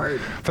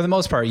the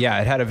most part, yeah,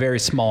 it had a very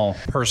small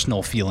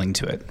personal feeling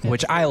to it,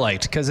 which I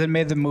liked because it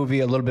made the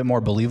movie a little bit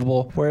more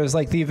believable. Whereas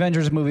like the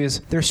Avengers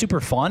movies, they're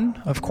super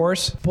fun, of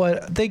course,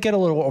 but they get a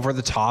little over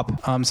the top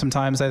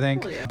sometimes, I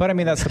think. Yeah. But I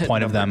mean, that's the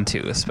point of them.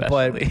 Too,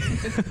 especially.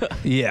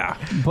 But, yeah.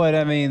 But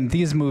I mean,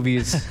 these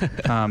movies,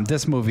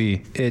 this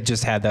movie, it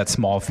just had that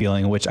small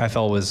feeling, which I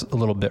felt was a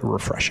little bit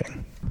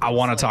refreshing. I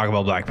want to talk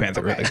about Black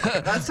Panther really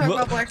quick. Let's talk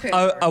about Black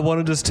Panther. I want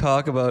to just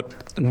talk about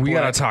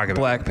gotta talk about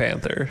Black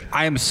Panther.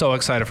 I am so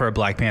excited for a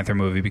Black Panther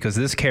movie because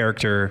this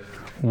character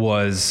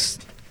was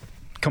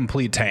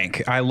complete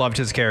tank. I loved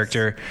his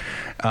character.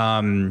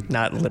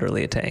 Not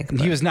literally a tank.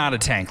 He was not a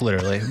tank,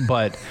 literally,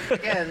 but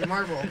Again,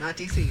 Marvel, not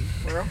DC.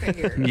 We're okay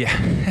here.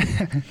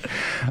 yeah.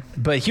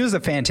 But he was a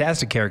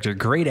fantastic character,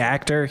 great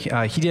actor.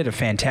 He did a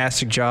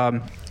fantastic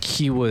job.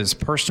 He was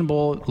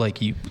personable.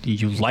 Like you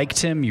liked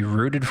him, you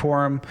rooted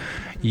for him,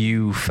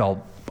 you felt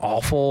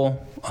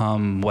awful.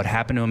 What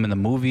happened to him in the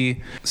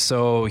movie.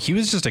 So he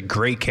was just a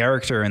great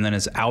character, and then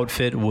his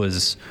outfit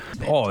was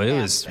it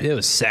was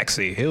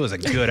sexy. It was a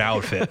good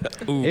outfit.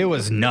 It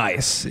was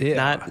nice.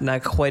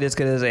 Not quite as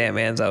good as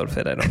Ant-Man's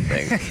outfit, I don't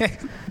think.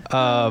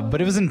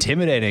 But it was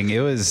intimidating.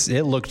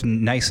 It looked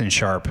nice and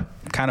sharp,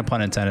 kind of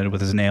pun intended,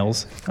 with his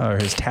nails or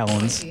his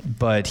talons.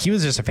 But he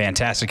was just a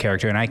fantastic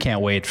character, and I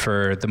can't wait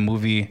for the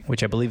movie,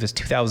 which I believe is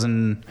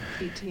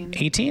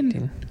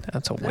 2018.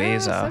 That's a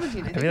ways off.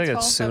 17. I feel like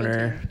it's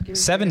sooner.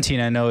 17,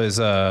 I know, is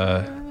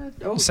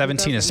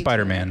 17 is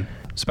Spider-Man.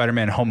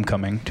 Spider-Man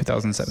Homecoming,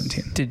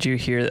 2017. Did you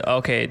hear?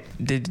 Okay,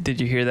 did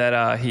you hear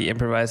that he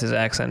improvised his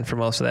accent for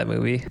most of that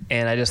movie?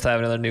 And I just thought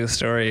of another news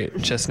story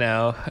just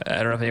now. I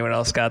don't know if anyone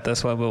else got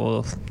this one, but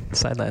we'll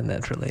sideline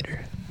that for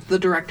later. The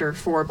director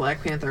for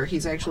Black Panther,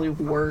 he's actually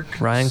worked.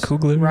 Ryan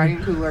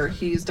Coogler.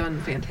 He's done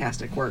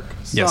fantastic work.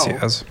 Yes, So, he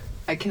has.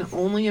 I can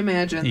only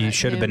imagine. He that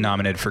should have been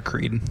nominated for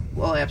Creed.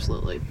 Well,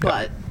 absolutely,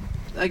 but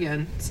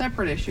again,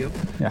 separate issue.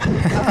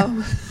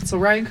 Yeah. So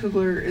Ryan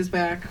Coogler is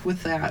back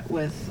with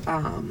Chadwick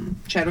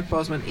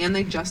Boseman, and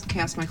they just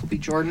cast Michael B.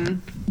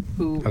 Jordan,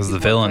 who As the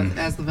worked villain. with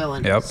as the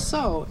villain. Yep.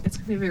 So it's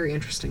gonna be a very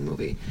interesting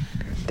movie.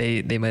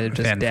 They might have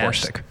just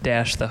Fantastic.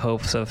 dashed the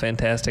hopes of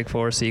Fantastic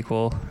Four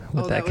sequel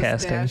with that was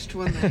casting. dashed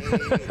when they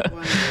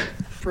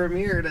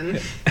premiered and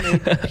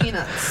made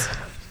Peanuts.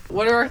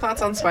 What are our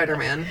thoughts on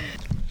Spider-Man?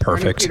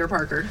 Perfect. Peter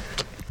Parker.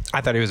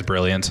 I thought he was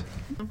brilliant.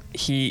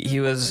 He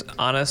was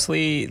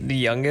honestly the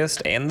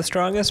youngest and the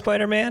strongest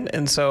Spider-Man,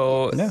 and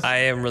so Yeah. I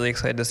am really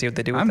excited to see what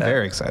they do with I'm that.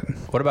 very excited.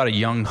 What about a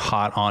young,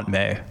 hot Aunt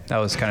May? That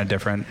was kind of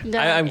different.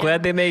 I'm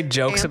glad they made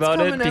jokes Ants about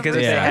it, coming because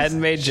every if they Yeah. hadn't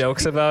made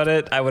jokes about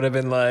it, I would have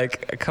been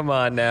like, come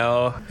on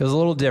now. It was a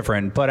little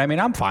different, but I mean,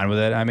 I'm fine with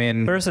it. I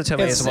mean, Marissa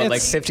Tomei is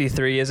like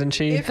 53, isn't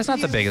she? If It's not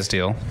the biggest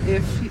deal.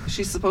 If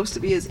she's supposed to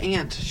be his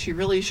aunt, she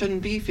really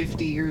shouldn't be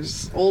 50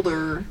 years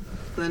older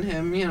than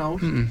him, you know.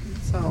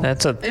 So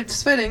That's a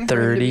it's fitting.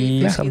 for him to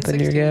be 30-something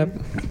year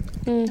 16.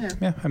 gap.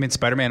 Yeah, I mean,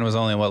 Spider-Man was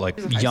only what, like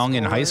He was a young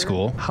in high schooler.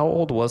 school. How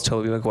old was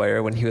Tobey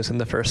Maguire when he was in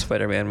the first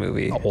Spider-Man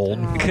movie?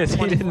 Old. Because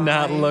he did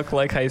not 25. look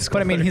like high school.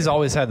 But I mean, he's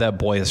always had that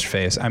boyish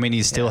face. I mean,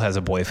 he still has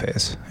a boy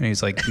face, and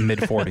he's like mid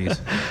 40s.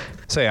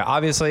 So yeah,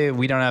 obviously,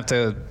 we don't have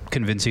to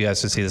convince you guys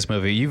to see this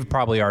movie. You've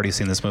probably already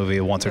seen this movie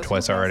once or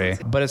twice already,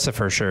 but it's a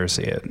for sure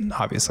see it.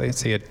 Obviously,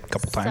 see it a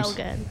couple times. So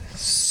good.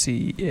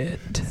 See it.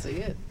 See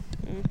it.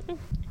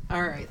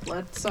 All right,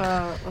 let's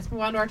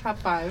move on to our top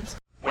fives.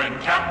 When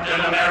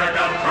Captain America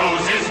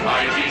throws his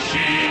mighty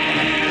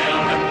shield,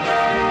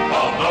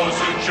 all those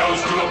who chose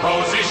to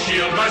oppose his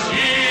shield must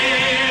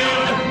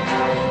yield.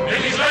 If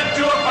he's led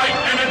to a fight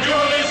and a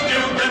duel is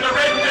due, then the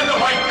red and the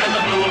white and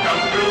the blue will come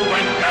through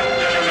when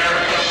Captain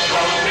America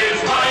throws his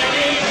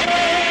mighty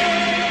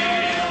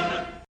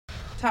shield.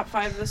 Top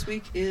five this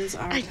week is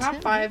our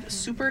top five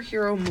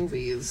superhero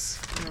movies,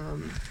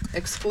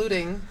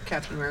 excluding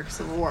Captain America: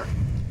 Civil War.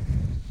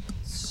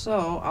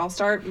 So I'll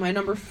start. My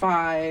number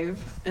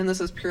 5, and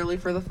this is purely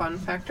for the fun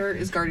factor,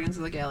 is Guardians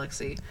of the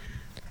Galaxy.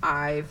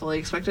 I fully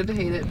expected to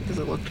hate it because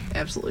it looked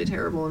absolutely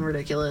terrible and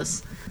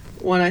ridiculous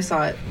when I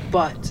saw it,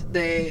 but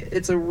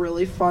it's a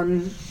really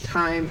fun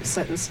time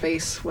set in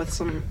space with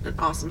an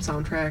awesome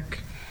soundtrack,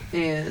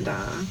 and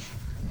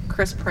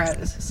Chris Pratt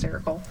is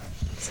hysterical.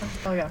 So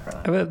that's all I got for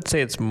that. I would say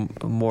it's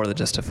more than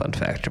just a fun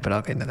factor, but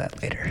I'll get into that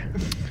later.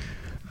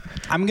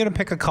 I'm gonna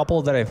pick a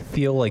couple that I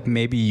feel like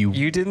maybe you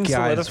didn't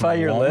guys solidify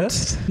your won't.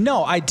 list?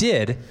 No, I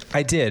did.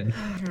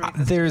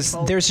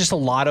 There's just a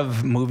lot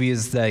of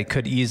movies that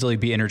could easily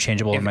be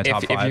interchangeable in my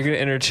top If 5. you're going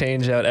to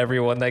interchange out every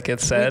one that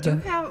gets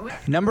said,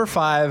 Number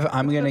 5,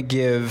 I'm gonna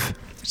give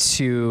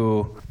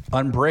to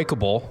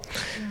Unbreakable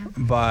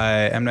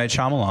by M. Night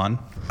Shyamalan.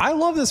 I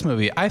love this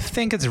movie. I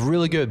think it's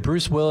really good.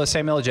 Bruce Willis,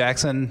 Samuel L.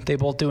 Jackson, they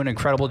both do an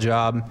incredible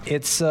job.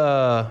 It's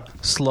a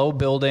slow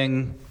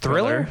building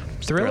thriller.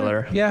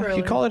 Thriller. Yeah, Thriller.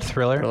 you call it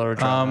thriller. Thriller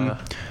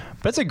drama.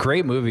 But it's a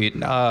great movie.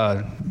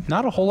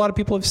 Not a whole lot of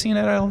people have seen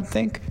it, I don't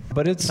think.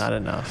 But it's not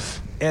enough.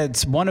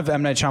 It's one of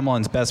M. Night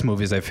Shyamalan's best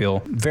movies, I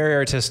feel. Very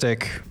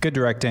artistic, good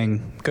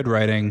directing, good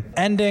writing.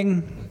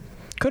 Ending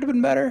could have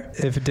been better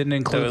if it didn't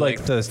include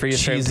the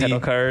freeze frame cheesy title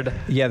card.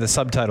 Yeah, the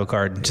subtitle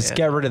card. Just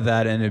get rid of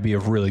that, and it'd be a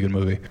really good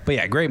movie. But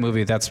yeah, great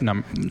movie. That's my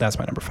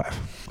number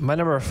 5. My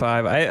number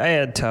 5, I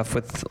had tough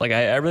with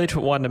I really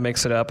wanted to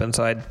mix it up, and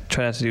so I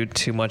try not to do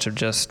too much of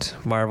just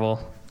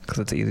Marvel because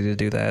it's easy to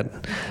do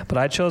that. But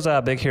I chose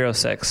Big Hero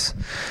 6.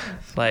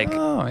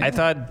 I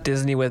thought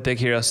Disney with Big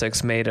Hero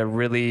 6 made a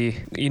really,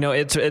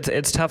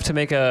 it's tough to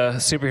make a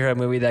superhero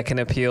movie that can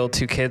appeal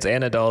to kids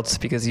and adults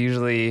because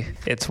usually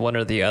it's one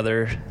or the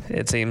other.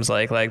 It seems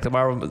like the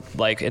Marvel,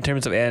 in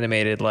terms of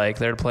animated,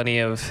 there are plenty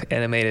of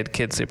animated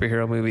kid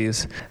superhero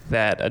movies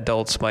that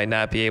adults might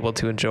not be able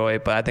to enjoy.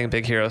 But I think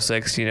Big Hero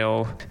 6,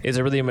 is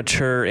a really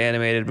mature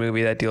animated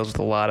movie that deals with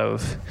a lot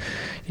of,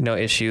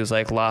 issues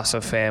like loss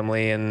of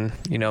family and,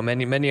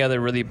 many other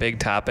really big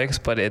topics.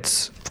 But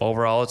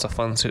overall it's a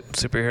fun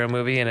superhero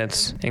movie, and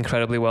it's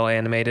incredibly well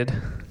animated.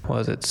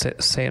 was it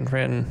San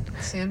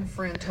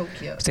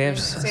Fransokyo?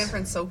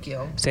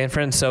 San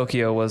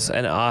Fransokyo was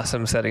an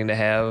awesome setting to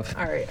have.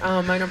 All right,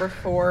 my number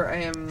 4, I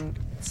am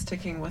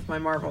sticking with my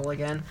Marvel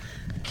again.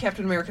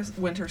 Captain America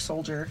Winter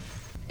Soldier.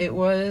 It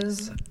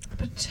was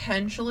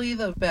potentially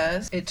the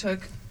best. It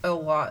took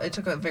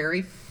a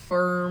very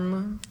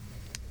firm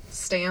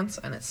stance,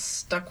 and it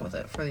stuck with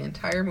it for the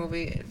entire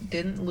movie. It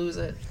didn't lose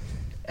it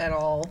at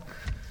all.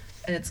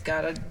 And it's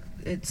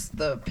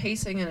the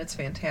pacing, and it's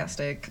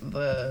fantastic.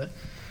 The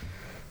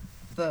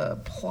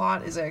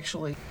plot is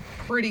actually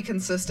pretty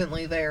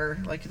consistently there.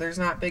 Like, there's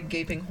not big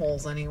gaping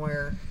holes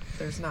anywhere.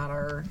 There's not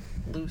our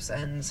loose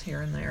ends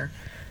here and there.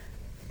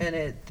 And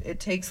it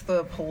takes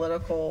the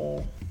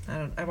political,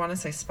 I want to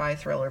say spy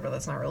thriller, but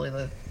that's not really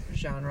the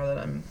genre that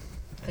I'm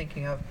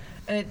thinking of.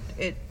 And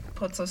it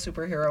puts a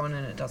superhero in,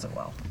 and it does it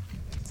well.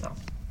 So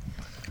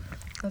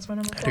that's my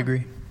number 4. I'd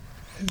agree.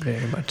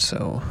 Very much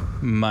so.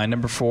 My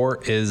number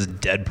 4 is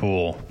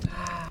Deadpool.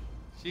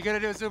 You gotta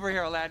do a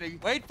superhero landing.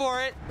 Wait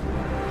for it.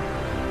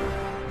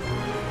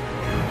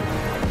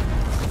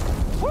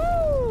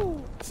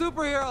 Woo!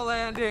 Superhero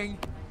landing.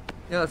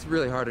 Yeah, that's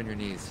really hard on your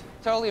knees.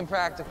 Totally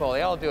impractical.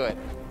 They all do it.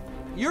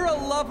 You're a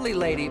lovely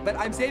lady, but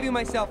I'm saving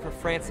myself for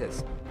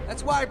Francis.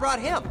 That's why I brought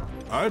him.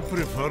 I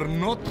prefer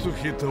not to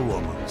hit a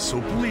woman,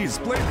 so please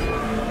play.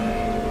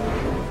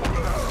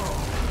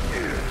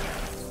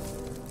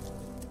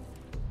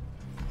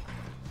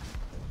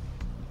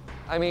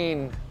 I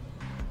mean,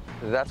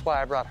 that's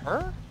why I brought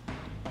her?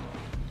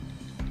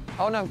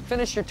 Oh, no,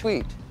 finish your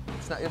tweet.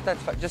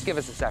 That's fine. Just give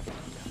us a second.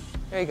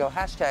 There you go.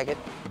 Hashtag it.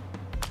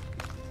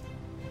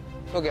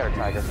 Go get her,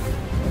 Tiger.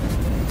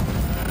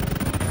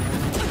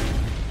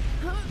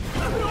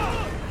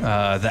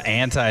 The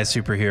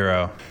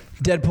anti-superhero.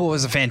 Deadpool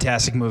was a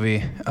fantastic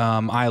movie.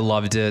 I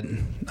loved it.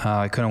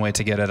 I couldn't wait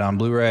to get it on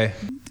Blu-ray.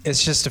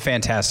 It's just a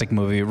fantastic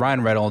movie.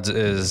 Ryan Reynolds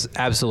is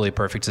absolutely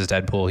perfect as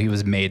Deadpool. He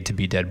was made to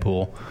be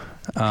Deadpool.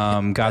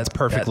 God's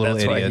perfect little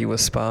that's idiot. That's why he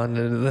was spawned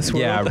into this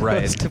world. Yeah,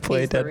 right. To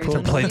play Deadpool. To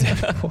play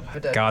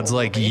Deadpool. God's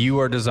like, you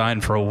are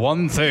designed for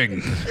one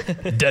thing,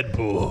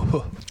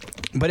 Deadpool.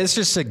 But it's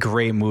just a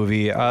great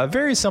movie.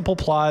 Very simple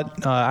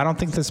plot. I don't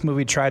think this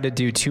movie tried to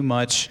do too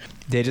much.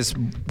 They just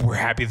were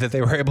happy that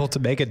they were able to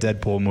make a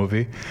Deadpool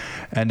movie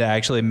and to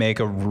actually make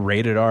a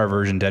rated R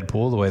version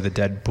Deadpool the way that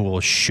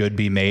Deadpool should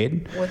be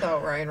made.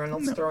 Without Ryan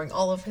Reynolds throwing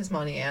all of his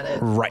money at it.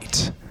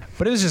 Right.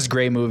 But it was just a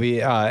great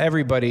movie.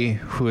 Everybody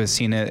who has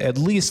seen it at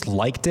least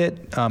liked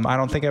it. I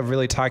don't think I've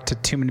really talked to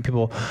too many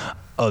people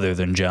other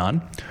than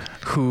John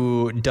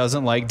who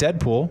doesn't like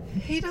Deadpool.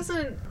 He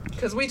doesn't,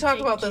 because we talk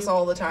about this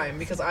all the time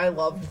because I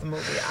loved the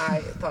movie.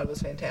 I thought it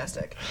was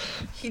fantastic.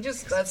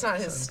 That's not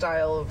his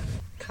style of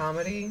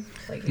comedy.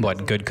 Like,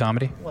 what, good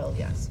comedy? Well,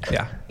 yes.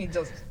 Yeah.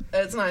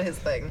 It's not his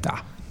thing.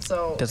 Ah.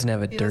 So doesn't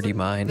have a dirty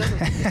mind.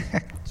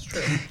 It's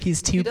true.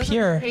 He's too he doesn't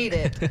pure. Hate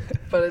it,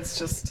 but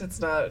it's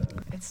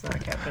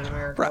not Captain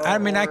America. Right. I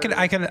mean, I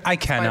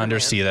can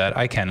understand that.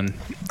 I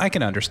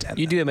can understand.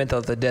 You do admit though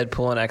the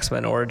Deadpool and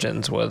X-Men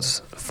Origins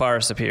was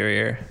far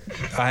superior.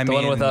 I the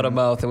mean, one without a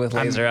mouth and with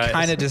laser eyes. I'm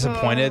kind of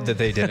disappointed that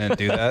they didn't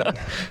do that.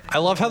 I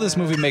love how this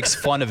movie makes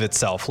fun of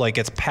itself, like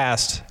it's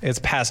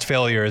past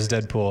failure as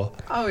Deadpool.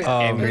 Oh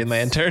yeah, and Green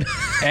Lantern.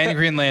 And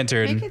Green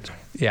Lantern.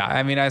 Yeah,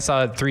 I mean, I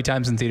saw it 3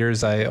 times in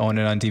theaters. I own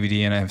it on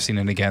DVD, and I've seen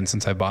it again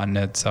since I bought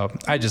it. So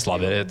I just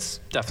love it. It's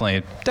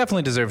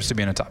definitely deserves to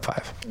be in a top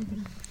 5.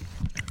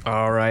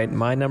 All right,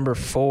 my number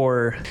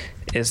 4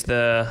 is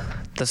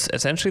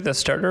essentially the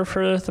starter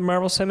for the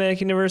Marvel Cinematic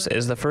Universe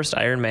is the first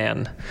Iron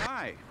Man.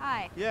 Hi.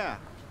 Hi. Yeah.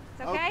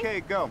 It's okay? Okay,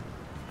 go.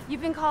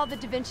 You've been called the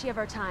Da Vinci of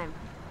our time.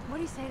 What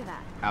do you say to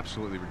that?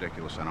 Absolutely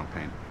ridiculous. I don't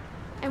paint.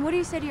 And what do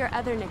you say to your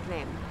other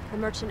nickname, the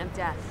Merchant of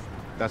Death?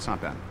 That's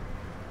not bad.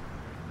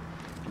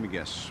 Let me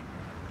guess.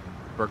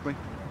 Berkeley?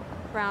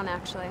 Brown,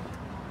 actually.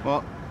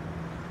 Well,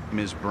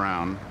 Ms.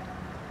 Brown,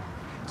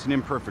 it's an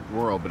imperfect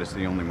world, but it's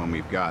the only one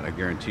we've got. I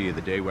guarantee you the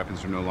day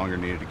weapons are no longer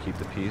needed to keep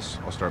the peace,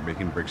 I'll start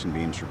making bricks and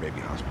beams for baby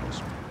hospitals.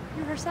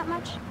 You rehearse that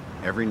much?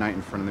 Every night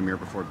in front of the mirror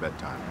before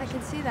bedtime. I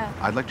can see that.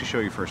 I'd like to show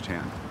you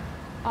firsthand.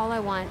 All I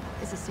want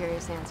is a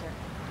serious answer.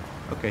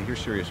 Okay, here's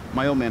serious.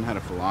 My old man had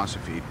a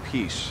philosophy.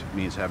 Peace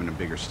means having a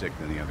bigger stick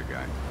than the other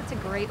guy. That's a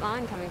great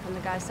line coming from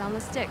the guy selling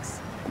the sticks.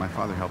 My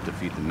father helped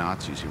defeat the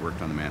Nazis. He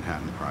worked on the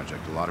Manhattan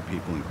Project. A lot of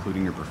people,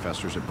 including your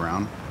professors at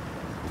Brown,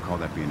 will call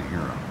that being a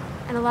hero.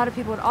 And a lot of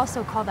people would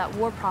also call that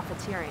war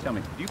profiteering. Tell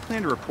me, do you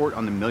plan to report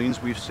on the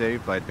millions we've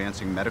saved by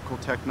advancing medical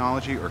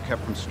technology or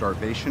kept from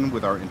starvation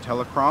with our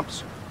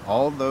IntelliCrops?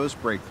 All those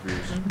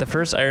breakthroughs. The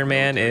first Iron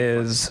Man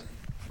is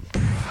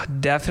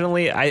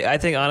definitely, I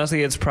think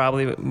honestly it's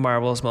probably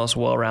Marvel's most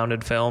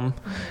well-rounded film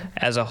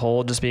as a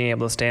whole, just being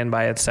able to stand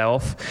by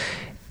itself.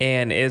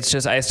 And it's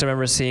just, I still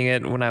remember seeing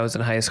it when I was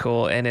in high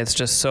school, and it's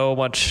just so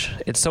much,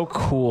 it's so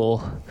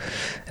cool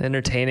and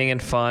entertaining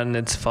and fun.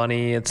 It's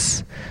funny,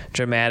 it's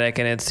dramatic,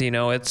 and it's,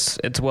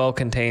 it's well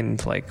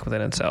contained, like,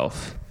 within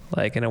itself.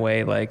 Like in a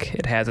way, like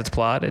it has its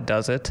plot, it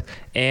does it.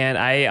 And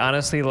I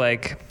honestly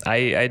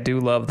I do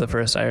love the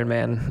first Iron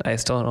Man. I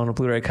still don't own a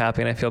Blu-ray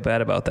copy, and I feel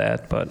bad about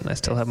that, but I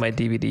still have my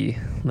DVD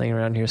laying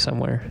around here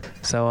somewhere.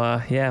 So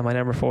my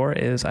number 4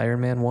 is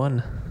Iron Man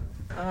 1.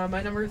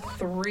 My number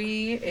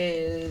 3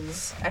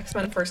 is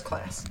X-Men First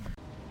Class.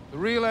 The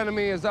real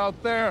enemy is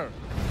out there.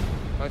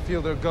 I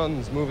feel their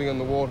guns moving on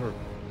the water,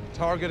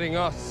 targeting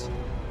us.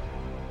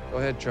 Go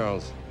ahead,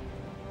 Charles.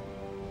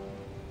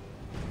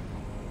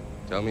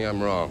 Tell me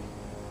I'm wrong.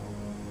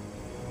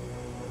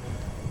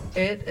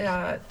 It,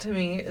 to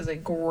me, is a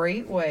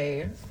great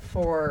way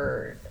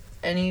for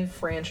any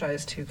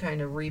franchise to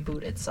kind of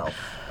reboot itself.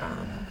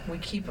 We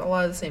keep a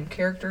lot of the same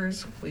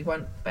characters. We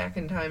went back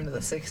in time to the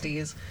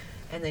 60s,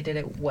 and they did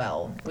it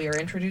well. We are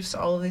introduced to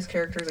all of these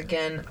characters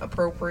again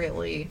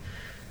appropriately,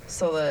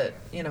 so that,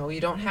 you know,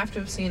 you don't have to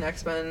have seen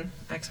X-Men,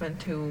 X-Men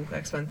 2,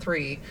 X-Men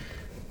 3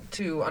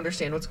 to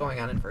understand what's going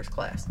on in First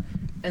Class.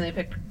 And they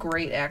picked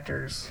great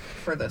actors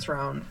for this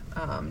round.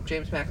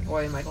 James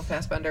McAvoy and Michael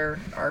Fassbender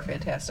are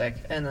fantastic,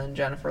 and then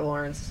Jennifer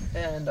Lawrence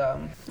and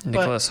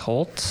Nicholas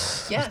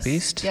Hoult. Yes,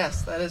 Beast.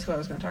 Yes, that is who I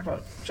was going to talk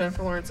about.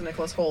 Jennifer Lawrence and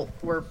Nicholas Hoult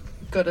were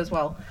good as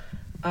well,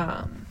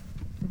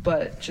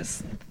 but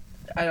just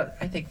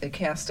I think they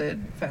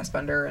casted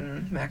Fassbender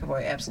and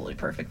McAvoy absolutely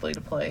perfectly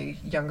to play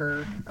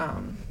younger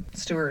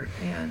Stewart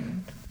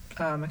and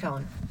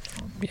McKellen.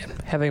 Yeah.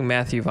 Having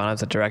Matthew Vaughn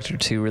as a director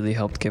too really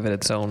helped give it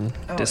its own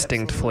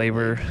distinct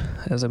flavor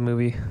as a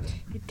movie.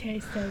 It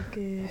tastes so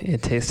good.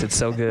 It tasted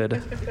so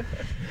good.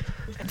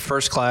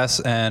 First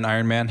Class and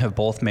Iron Man have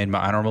both made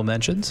my honorable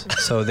mentions,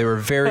 so they were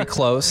very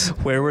close.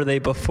 Where were they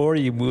before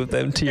you moved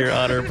them to your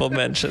honorable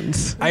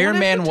mentions? Iron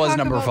Man was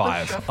number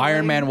 5.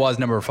 Iron Man was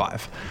number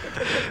 5.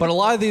 But a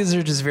lot of these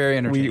are just very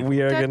entertaining.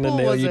 We are going to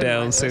nail you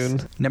down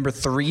soon. Number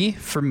 3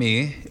 for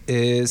me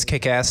is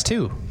Kick-Ass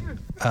 2.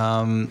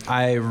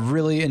 I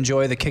really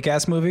enjoy the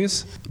Kick-Ass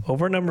movies.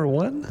 Over number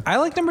 1? I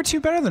like number 2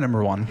 better than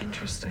number 1.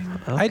 Interesting.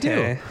 Okay. I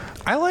do.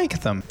 I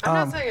like them. I'm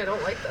not saying I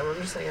don't like them. I'm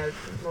just saying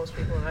most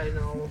people that I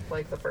know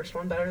like the first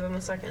one better than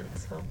the second.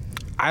 So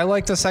I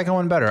like the second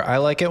one better. I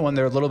like it when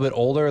they're a little bit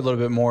older, a little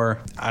bit more,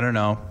 I don't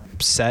know,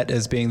 set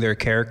as being their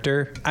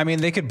character. I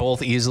mean, they could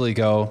both easily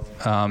go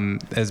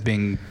as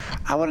being...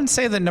 I wouldn't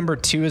say that number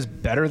 2 is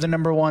better than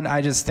number 1.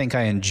 I just think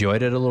I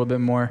enjoyed it a little bit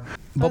more.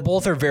 But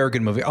both are very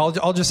good movies.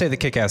 I'll just say the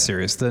Kick-Ass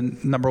series, the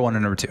number 1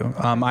 and number 2.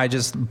 I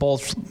just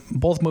both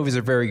movies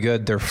are very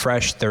good. They're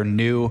fresh. They're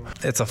new.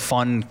 It's a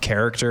fun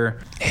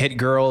character. Hit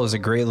Girl is a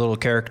great little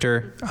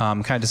character.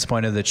 I'm kind of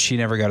disappointed that she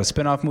never got a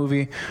spin-off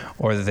movie,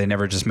 or that they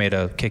never just made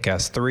a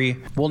Kick-Ass 3.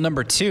 Well,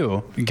 number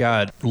 2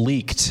 got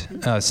leaked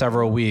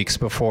several weeks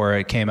before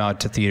it came out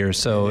to theaters,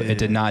 so it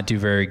did not do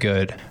very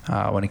good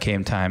when it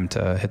came time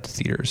to hit the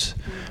theaters,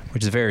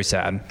 which is very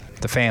sad.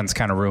 The fans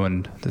kind of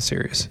ruined the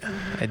series.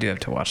 I do have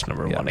to watch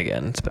number 1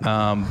 again. It's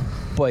been...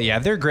 But yeah,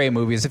 they're great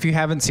movies. If you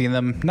haven't seen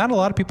them, not a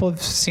lot of people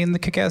have seen the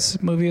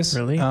Kick-Ass movies.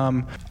 Really?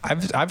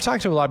 I've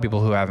talked to a lot of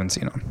people who haven't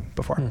seen them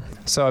before.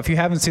 So if you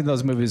haven't seen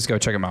those movies, go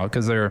check them out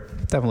because they're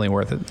definitely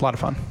worth it. A lot of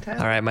fun. All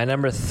right, my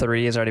number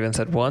 3 has already been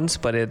said once,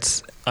 but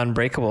it's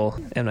Unbreakable,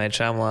 M. Night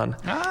Shyamalan.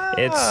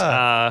 It's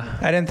I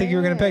didn't think you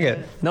were gonna pick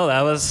it. No,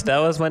 that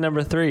was my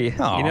number 3.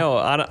 Oh. You know,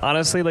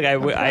 honestly, like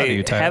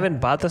I haven't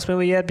bought this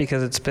movie yet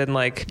because it's been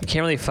like you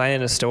can't really find it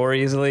in a store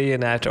easily,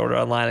 and I have to order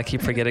online. I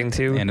keep forgetting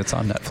to. And it's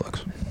on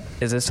Netflix.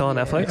 Is it still on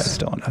Netflix? Yeah, it's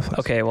still on Netflix.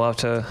 Okay, we'll have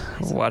to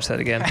watch that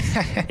again.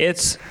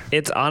 It's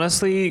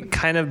honestly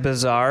kind of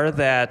bizarre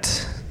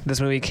that this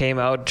movie came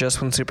out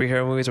just when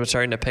superhero movies were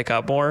starting to pick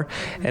up more,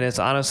 and it's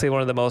honestly one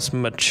of the most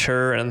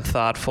mature and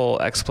thoughtful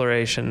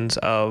explorations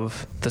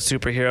of the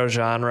superhero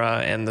genre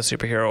and the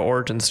superhero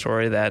origin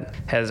story that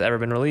has ever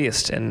been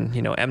released. And,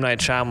 you know, M. Night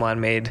Shyamalan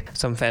made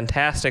some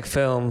fantastic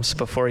films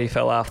before he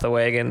fell off the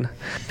wagon,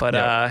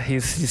 but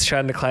he's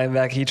trying to climb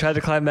back. He tried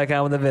to climb back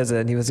out with The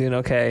Visit, and he was doing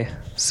okay.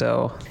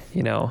 So,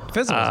 you know,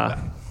 Visit wasn't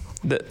bad.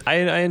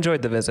 I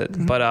enjoyed The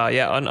Visit, but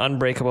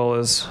Unbreakable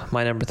is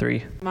my number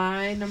 3.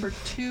 my number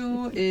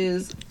 2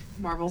 is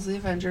Marvel's The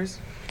Avengers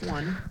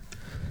 1.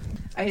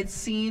 I had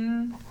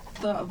seen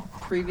the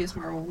previous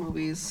Marvel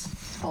movies,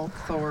 Hulk,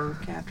 Thor,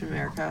 Captain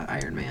America,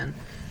 Iron Man.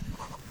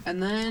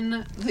 And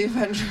then The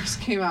Avengers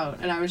came out,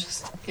 and I was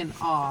just in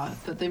awe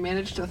that they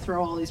managed to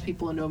throw all these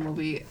people into a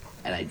movie,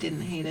 and I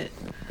didn't hate it.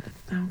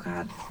 Oh,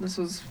 God. This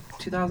was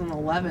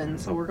 2011,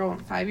 so we're going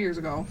 5 years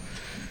ago.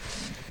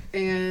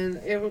 And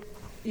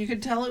you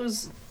could tell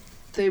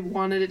they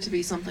wanted it to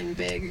be something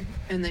big,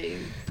 and they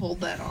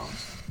pulled that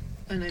off.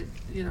 And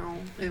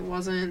it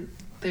wasn't,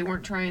 they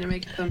weren't trying to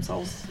make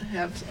themselves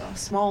have a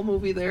small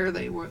movie there.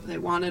 They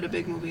wanted a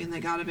big movie, and they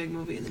got a big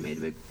movie, and they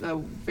made a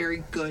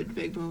very good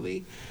big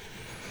movie.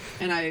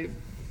 And I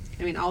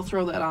mean, I'll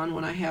throw that on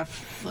when I have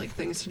like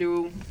things to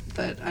do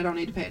that I don't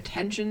need to pay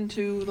attention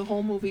to the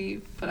whole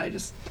movie, but I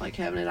just like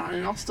having it on,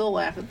 and I'll still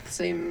laugh at the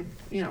same,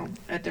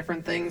 at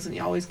different things, and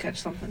you always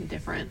catch something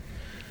different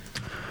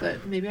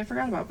that maybe I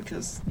forgot about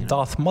because,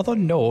 Doth mother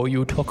know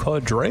you took her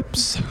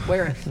drapes?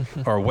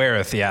 Weareth. Or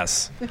weareth,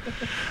 yes.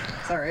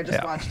 Sorry, I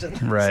just watched it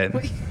last right.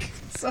 week.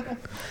 So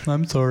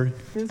I'm sorry.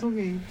 it's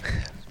okay.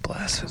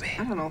 Blasphemy.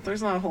 I don't know.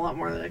 There's not a whole lot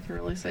more that I can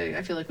really say.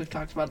 I feel like we've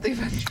talked about the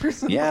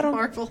Avengers and Yeah, I the don't-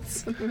 Marvel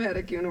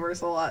Cinematic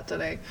Universe a lot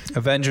today.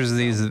 Avengers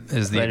is the Avengers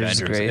is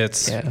Avengers. great.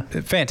 It's Yeah.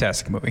 a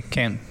fantastic movie.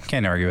 Can't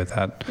argue with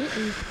that.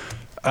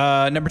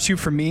 Number 2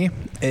 for me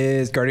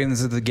is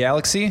Guardians of the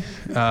Galaxy,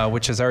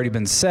 which has already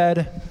been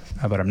said,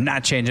 but I'm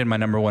not changing my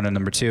number 1 and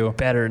number 2.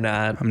 Better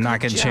not. I'm not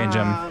going to change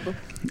them.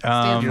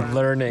 You're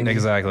learning.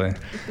 Exactly.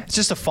 It's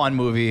just a fun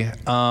movie.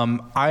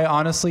 I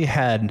honestly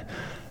had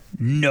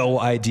no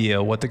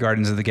idea what the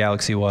Guardians of the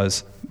Galaxy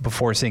was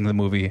before seeing the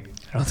movie.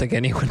 I don't think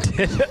anyone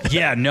did.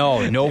 Yeah,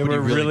 no, nobody They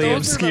were really really did.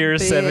 obscure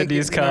Those are the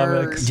big 70s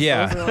comics. nerds.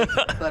 Yeah. Those are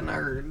like the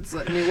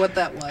nerds. I knew what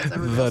that was.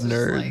 Everyone The else was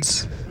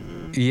just nerds.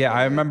 like, Yeah,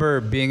 I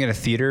remember being in a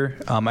theater.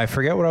 I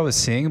forget what I was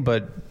seeing,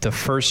 but the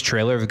first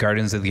trailer of the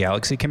Guardians of the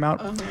Galaxy came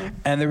out,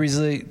 and there was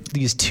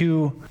these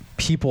 2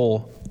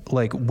 people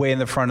like way in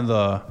the front of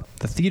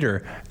the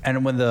theater,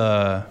 and when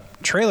the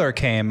trailer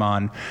came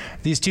on,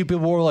 these 2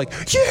 people were like,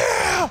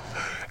 "Yeah!"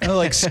 and they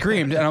like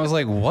screamed, and I was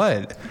like,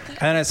 "What?" And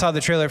then I saw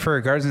the trailer for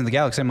Guardians of the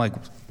Galaxy. I'm like,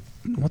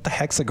 what the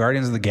heck's the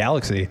Guardians of the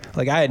Galaxy?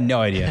 Like, I had no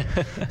idea.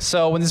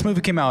 So when this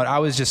movie came out, I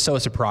was just so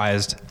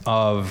surprised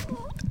of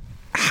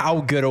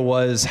how good it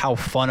was, how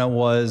fun it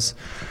was,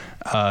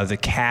 the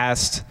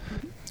cast,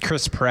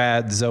 Chris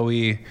Pratt,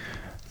 Zoe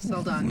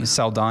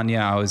Saldana,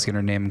 I always get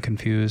her name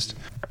confused.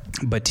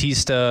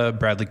 Batista,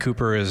 Bradley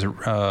Cooper is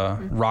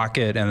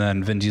Rocket, and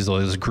then Vin Diesel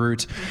is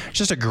Groot.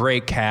 Just a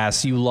great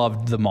cast. You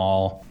loved them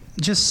all.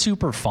 Just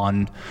super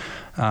fun.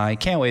 I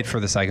can't wait for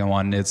the second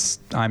one.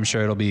 I'm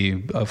sure it'll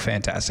be a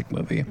fantastic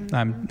movie.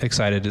 I'm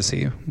excited to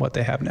see what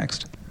they have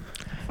next.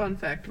 Fun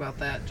fact about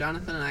that,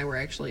 Jonathan and I were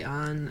actually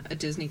on a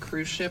Disney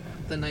cruise ship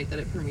the night that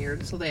it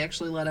premiered, so they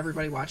actually let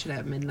everybody watch it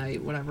at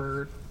midnight,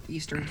 whatever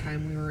Eastern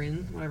time we were in,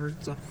 whatever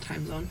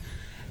time zone.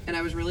 And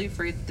I was really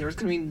afraid there was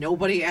going to be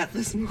nobody at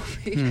this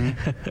movie.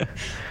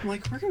 I'm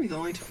like, we're going to be the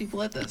only 2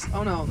 people at this.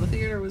 Oh no, the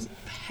theater was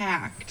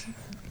packed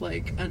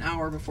like an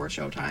hour before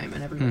showtime,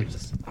 and everybody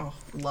just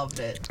loved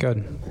it. Good.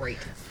 It was great.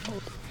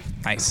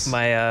 Nice.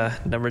 My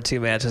number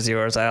 2 match is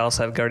yours. I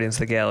also have Guardians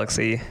of the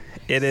Galaxy.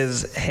 It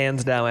is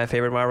hands down my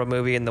favorite Marvel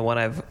movie and the one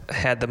I've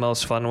had the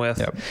most fun with.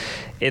 Yep.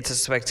 It's a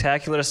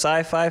spectacular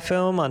sci-fi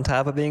film on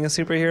top of being a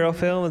superhero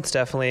film. It's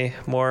definitely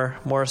more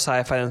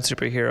sci-fi than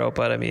superhero,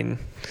 but I mean,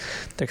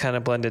 they're kind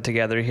of blended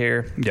together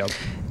here. Yep.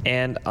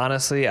 And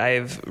honestly,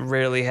 I've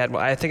rarely had.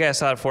 I think I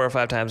saw it 4 or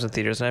 5 times in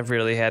theaters, and I've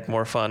really had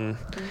more fun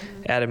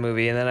at a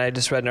movie. And then I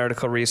just read an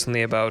article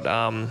recently about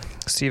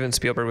Steven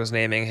Spielberg was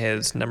naming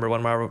his number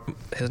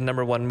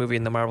one movie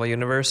in the Marvel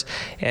universe,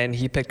 and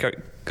he picked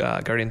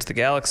Guardians of the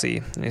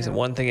Galaxy. And he said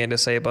one thing he had to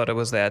say about it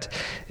was that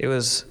it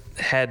was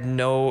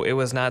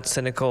not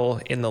cynical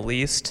in the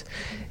least.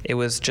 It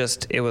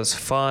was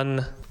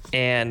fun.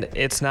 And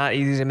it's not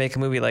easy to make a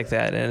movie like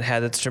that, and it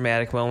has its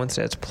dramatic moments.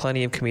 It has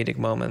plenty of comedic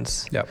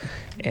moments. Yep.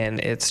 And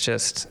it's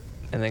just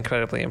an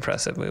incredibly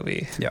impressive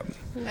movie. Yep.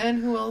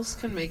 And who else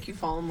can make you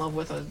fall in love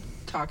with a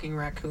talking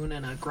raccoon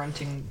and a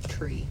grunting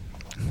tree?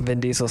 Vin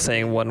Diesel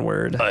saying one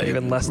word,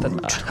 even less than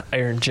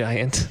Iron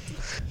Giant.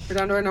 We're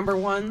down to our number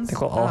 1s. I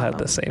think we'll all have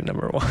the same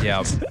number 1.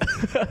 Yeah.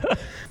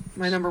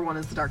 My number 1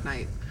 is The Dark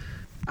Knight.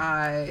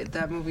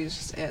 That movie is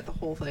just the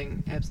whole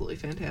thing absolutely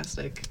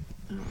fantastic.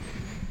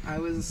 I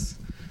was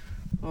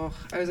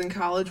in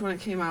college when it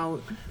came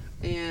out,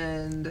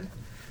 and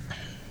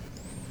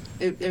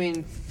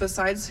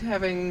besides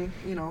having,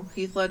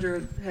 Heath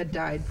Ledger had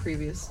died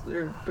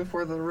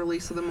before the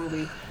release of the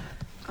movie,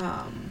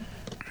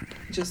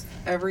 just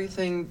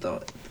everything,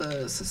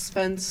 the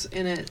suspense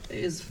in it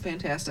is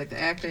fantastic. The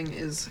acting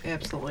is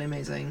absolutely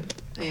amazing,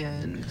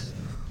 and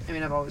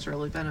I've always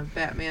really been a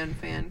Batman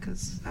fan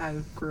because I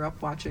grew up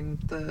watching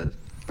the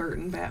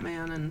Burton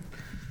Batman and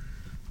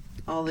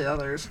all the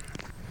others.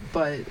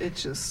 But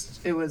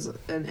it was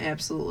an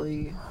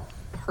absolutely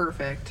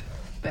perfect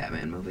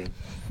Batman movie.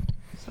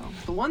 So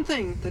the one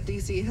thing that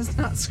DC has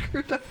not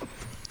screwed up.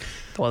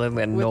 The one thing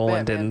that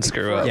Nolan didn't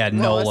screw up. Yeah,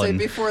 Nolan.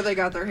 Before they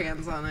got their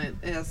hands on it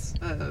as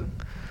a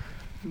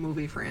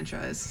movie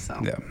franchise.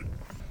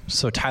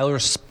 So Tyler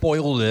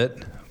spoiled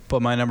it,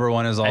 but my number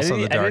 1 is also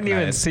The Dark Knight. I didn't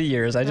even see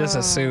yours. I just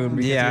assumed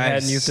because you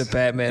hadn't used a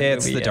Batman movie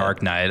It's The yet.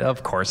 Dark Knight.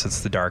 Of course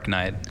it's The Dark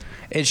Knight.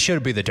 It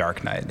should be The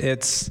Dark Knight.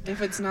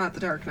 If it's not The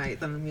Dark Knight,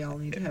 then we all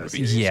need to have a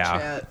serious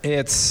chat.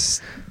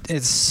 It's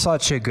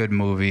such a good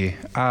movie.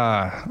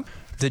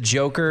 The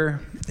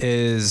Joker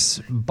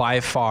is by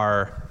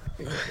far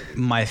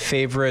my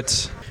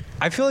favorite.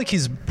 I feel like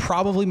he's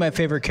probably my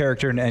favorite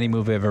character in any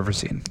movie I've ever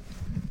seen.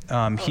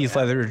 Heath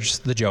Ledger's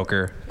the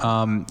Joker.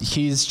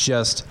 He's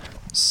just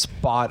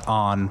spot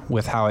on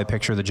with how I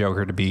picture the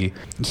Joker to be.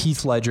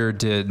 Heath Ledger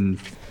did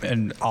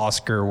an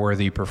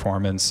Oscar-worthy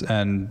performance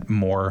and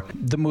more.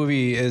 The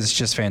movie is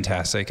just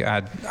fantastic.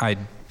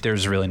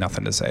 There's really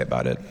nothing to say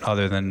about it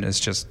other than it's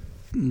just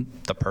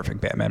the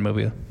perfect Batman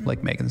movie,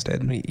 like Megan's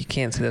did. You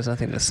can't say there's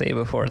nothing to say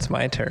before it's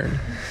my turn.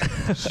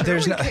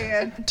 There's no.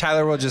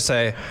 Tyler will just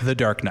say The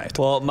Dark Knight.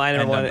 Well, my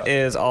number one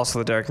is also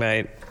The Dark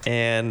Knight,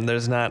 and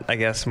there's not, I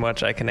guess,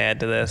 much I can add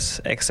to this,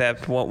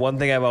 except one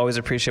thing I've always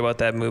appreciated about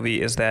that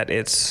movie is that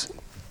it's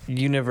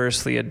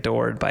universally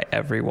adored by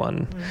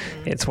everyone.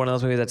 It's one of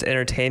those movies that's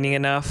entertaining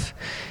enough,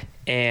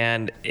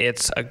 and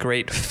it's a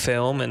great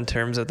film in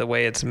terms of the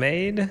way it's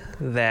made,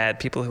 that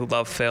people who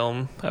love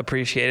film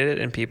appreciate it,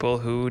 and people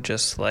who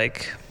just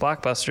like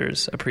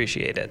blockbusters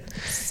appreciate it.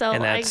 So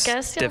and I that's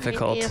guess you'll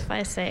difficult. hate me if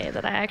I say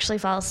that I actually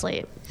fell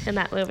asleep in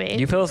that movie.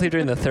 You fell asleep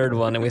during the third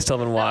one, and we still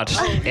haven't watched.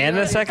 And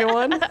the second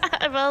one?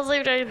 I fell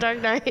asleep during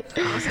Dark Knight.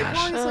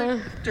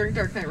 During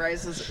Dark Knight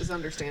Rises is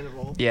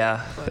understandable.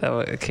 Yeah,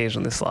 that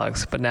occasionally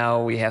slogs. But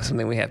now we have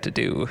something we have to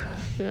do.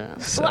 Yeah.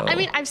 So. Well, I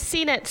mean, I've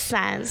seen it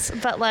since,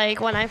 but like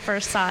when I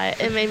first saw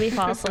it, it made me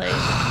fall asleep.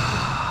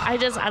 I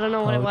don't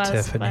know what it was,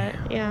 Tiffany.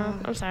 but yeah,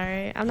 I'm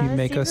sorry. I'm not You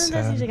make us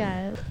as sad. you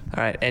guys.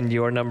 All right, and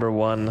your number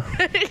one.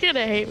 You're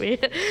gonna hate me.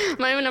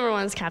 My number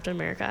one is Captain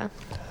America.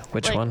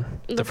 Which one?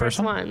 The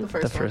first one.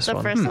 The first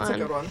one. That's a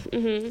good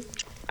one.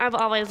 I've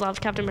always loved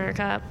Captain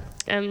America,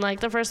 and like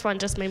the first one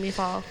just made me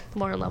fall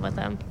more in love with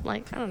him.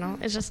 Like I don't know,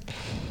 it's just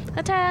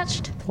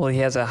attached. Well, he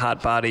has a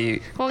hot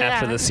body Well,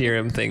 after yeah. the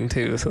serum thing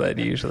too, so that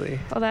usually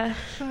Well, that.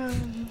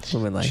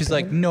 women like. She's that.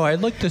 like, no, I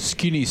like the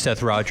skinny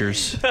Seth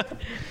Rogers.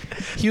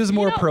 He was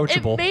more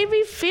approachable. It made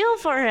me feel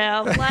for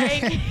him.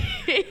 Like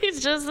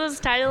he's just this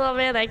tiny little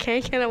man that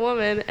can't get a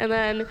woman, and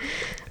then,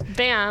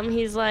 bam,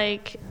 he's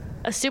like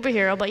a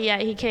superhero, but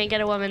yet he can't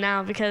get a woman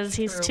now because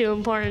he's too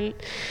important,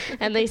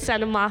 and they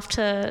send him off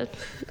to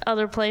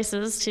other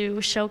places to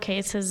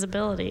showcase his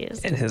abilities.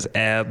 And his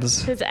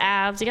abs. His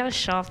abs. You gotta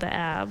show off the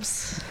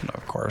abs. No,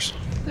 of course.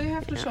 They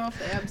have to show off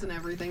the abs and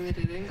everything they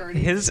did in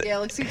Guardians of the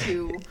Galaxy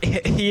 2.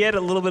 He had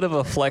a little bit of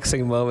a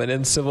flexing moment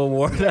in Civil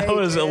War that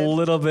was a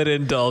little bit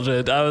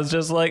indulgent. I was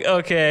just like,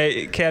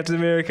 okay, Captain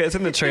America, it's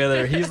in the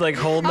trailer. He's like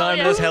holding on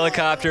to this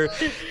helicopter.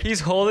 He's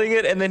holding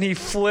it, and then he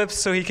flips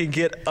so he can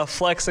get a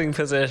flexing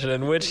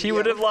position, which he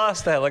would have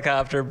lost the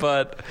helicopter,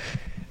 but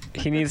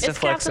he needs to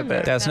flex a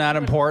bit. That's not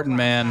important,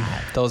 man.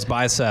 Those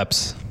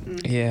biceps.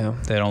 Yeah.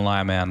 They don't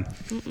lie, man.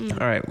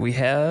 All right, we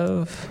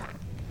have...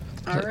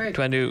 All right.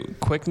 Do I do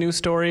quick news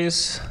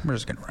stories? We're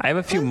just gonna. I have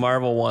a few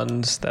Marvel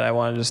ones that I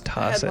want to just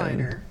toss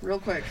Headliner, in. real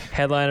quick.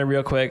 Headliner,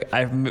 real quick.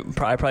 I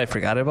probably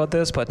forgot about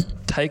this, but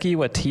Taika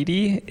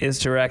Waititi is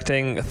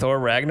directing Thor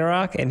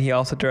Ragnarok, and he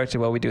also directed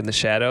What We Do in the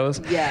Shadows.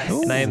 Yes.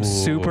 And I am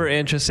super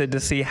interested to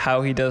see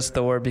how he does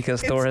Thor,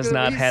 because Thor has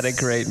not had a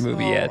great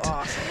movie yet.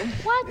 Awesome.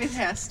 What? It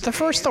has to. The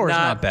first Thor is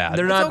not bad.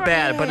 They're not It's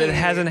bad, but it okay.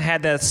 hasn't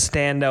had that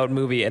standout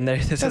movie, and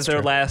this is their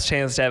true. last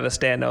chance to have a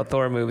standout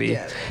Thor movie.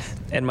 Yes.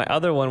 And my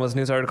other one was a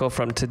news article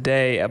from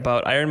today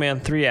about Iron Man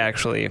 3,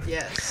 actually.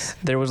 Yes.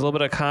 There was a little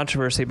bit of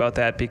controversy about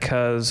that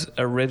because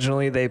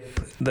originally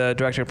the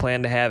director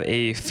planned to have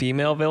a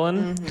female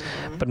villain,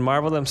 but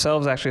Marvel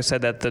themselves actually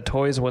said that the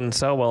toys wouldn't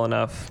sell well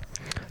enough,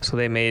 so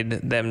they made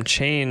them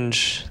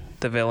change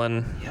the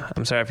villain.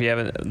 I'm sorry if you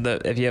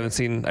haven't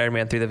seen Iron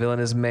Man 3. The villain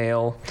is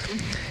male,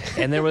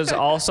 and there was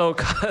also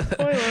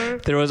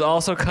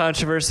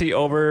controversy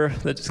over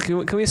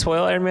Can we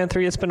spoil Iron Man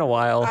 3? It's been a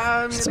while.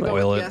 I'm gonna Spoil go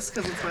it. with yes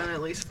because it's been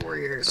at least 4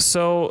 years.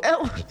 So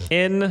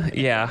in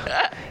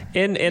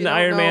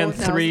Iron Man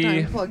 3.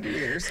 Time to plug your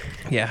ears.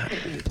 Yeah,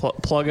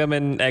 plug them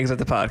and exit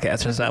the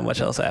podcast. There's not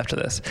much else after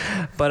this.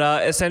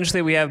 But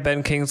essentially, we have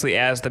Ben Kingsley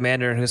as the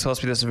Mandarin, who's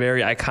supposed to be this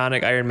very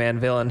iconic Iron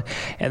Man villain.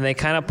 And they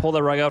kind of pull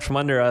the rug out from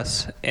under us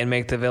and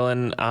make the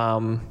villain,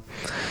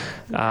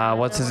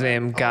 what's his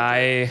name?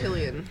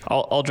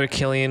 Aldrich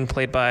Killian,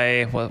 played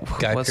by...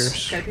 Guy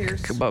Pearce. Guy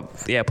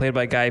Pearce. Yeah, played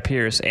by Guy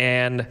Pearce.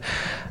 And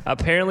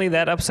apparently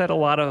that upset a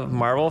lot of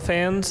Marvel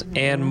fans.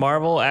 And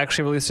Marvel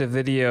actually released a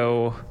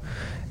video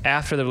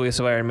after the release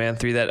of Iron Man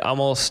 3 that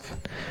almost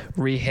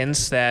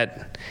rehints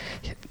that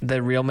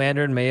the real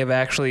Mandarin may have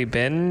actually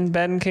been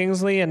Ben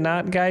Kingsley and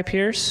not Guy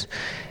Pearce.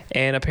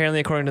 And apparently,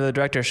 according to the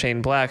director,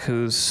 Shane Black,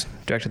 who's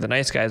directed The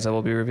Nice Guys that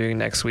we'll be reviewing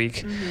next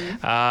week,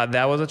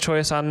 that was a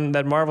choice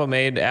that Marvel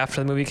made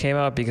after the movie came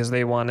out because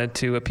they wanted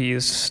to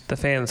appease the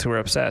fans who were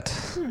upset.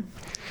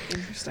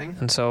 Interesting.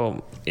 And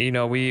so,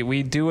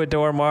 we do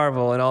adore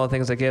Marvel and all the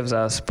things it gives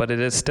us, but it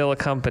is still a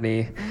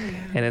company,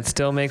 and it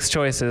still makes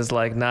choices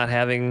like not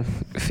having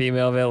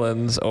female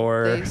villains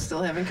or They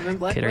still haven't given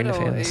Black catering to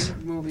Widow fans. a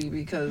movie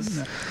because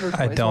her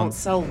I toys don't won't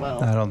sell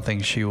well. I don't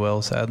think she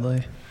will,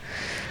 sadly.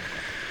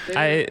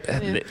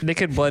 They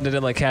could blend it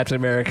in like Captain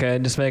America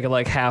and just make it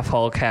like half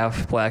Hulk,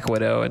 half Black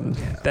Widow, and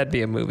that'd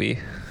be a movie.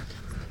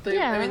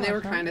 I mean, they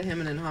were kind of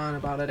hemming and hawing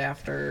about it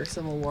after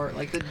Civil War,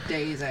 like the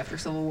days after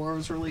Civil War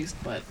was released,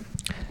 but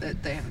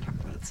they haven't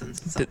talked about it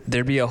since. So.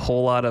 There'd be a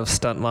whole lot of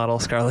stunt model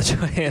Scarlett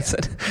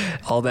Johansson,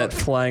 all that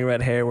flying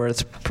red hair where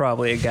it's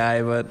probably a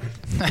guy, but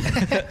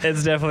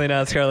it's definitely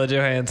not Scarlett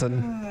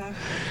Johansson.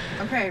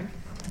 Okay.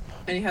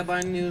 Any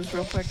headline news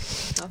real quick?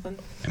 Nothing?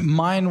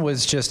 Mine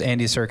was just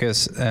Andy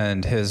Serkis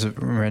and his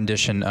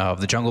rendition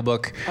of The Jungle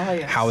Book. Oh,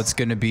 yes. How it's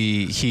going to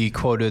be. He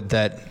quoted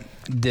that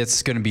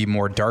it's going to be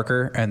more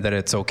darker and that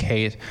it's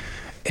okay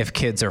if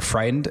kids are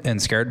frightened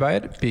and scared by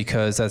it,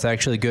 because that's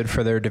actually good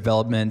for their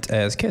development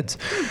as kids,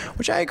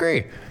 which I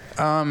agree.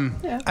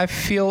 I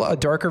feel a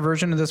darker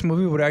version of this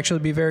movie would actually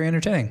be very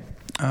entertaining.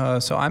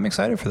 So I'm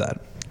excited for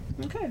that.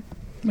 Okay.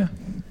 Yeah.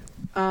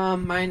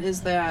 Mine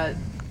is that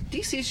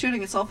DC is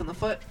shooting itself in the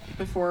foot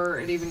before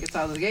it even gets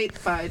out of the gate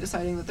by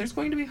deciding that there's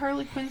going to be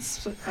Harley Quinn's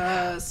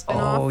spin-off.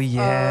 Oh,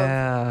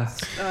 yeah.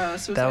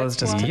 Suicide That was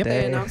just Squad.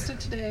 today. They announced it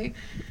today,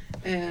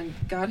 and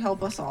God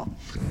help us all.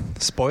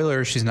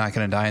 Spoiler, she's not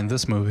going to die in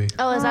this movie.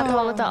 Oh, is that the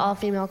one with the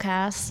all-female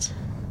cast?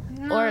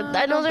 No, Or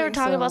I know they were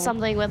talking about so.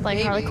 something with like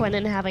Maybe. Harley Quinn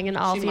and having an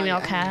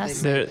all-female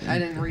cast. I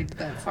didn't read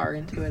that far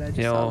into it. I just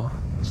You know,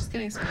 just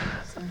getting some.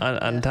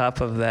 on top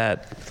of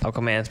that,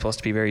 Aquaman is supposed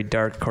to be very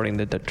dark, according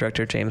to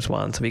director James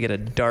Wan. So we get a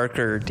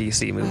darker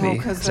DC movie,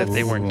 'cause except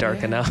they weren't dark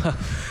yeah.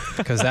 enough.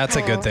 Because that's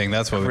a good thing.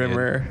 That's what we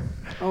Rimmer.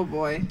 Oh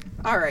boy.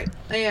 All right.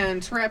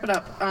 And to wrap it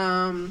up,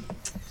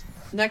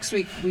 next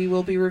week we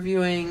will be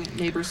reviewing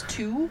Neighbors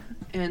 2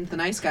 and The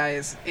Nice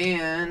Guys,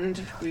 and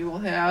we will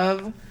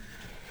have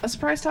a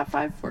surprise top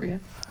 5 for you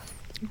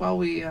while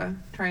we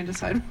try and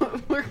decide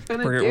what we're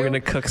gonna do. We're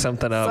gonna cook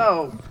something up.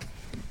 So,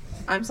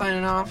 I'm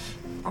signing off.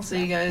 I'll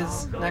see you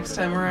guys next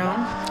time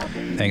around.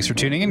 Thanks for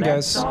tuning in,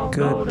 guys.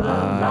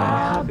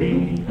 Goodbye.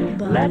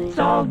 Let's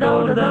all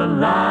go to the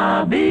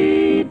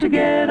lobby to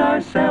get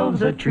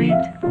ourselves a treat.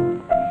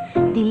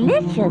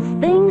 Delicious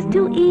things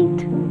to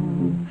eat.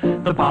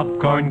 The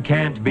popcorn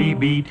can't be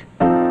beat.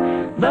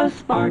 The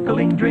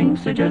sparkling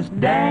drinks are just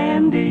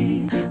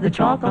dandy. The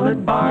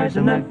chocolate bars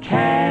and the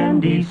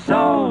candy.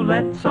 So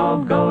let's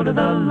all go to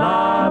the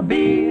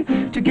lobby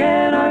to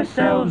get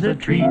ourselves a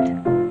treat.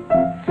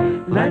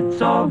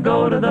 Let's all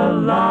go to the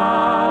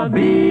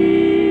lobby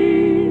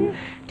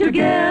to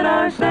get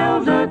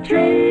ourselves a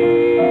treat.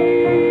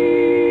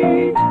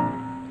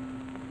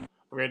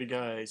 Alrighty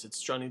guys,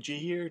 it's Johnny G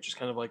here, just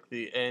kind of like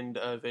the end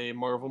of a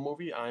Marvel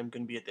movie. I'm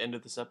going to be at the end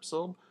of this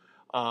episode.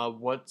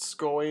 What's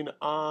going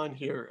on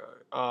here?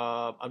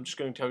 I'm just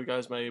going to tell you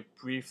guys my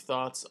brief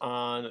thoughts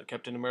on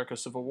Captain America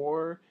Civil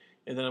War,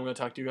 and then I'm going to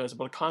talk to you guys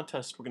about a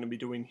contest we're going to be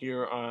doing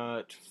here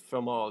at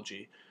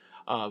Filmology.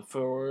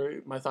 For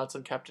my thoughts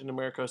on Captain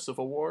America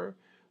Civil War,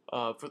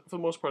 for the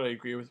most part I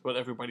agree with what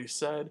everybody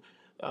said.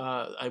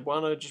 I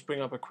want to just bring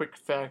up a quick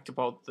fact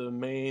about the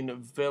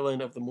main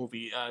villain of the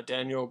movie,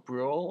 Daniel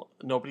Bruhl.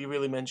 Nobody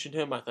really mentioned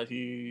him. I thought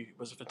he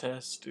was a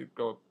fantastic,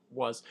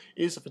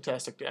 is a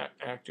fantastic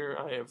actor.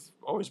 I have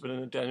always been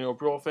a Daniel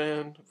Bruhl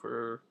fan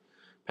for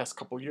the past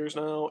couple years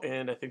now,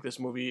 and I think this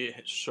movie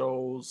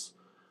shows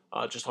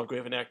just how great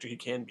of an actor he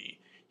can be.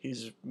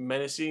 He's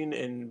menacing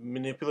and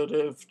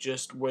manipulative,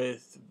 just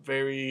with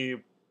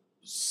very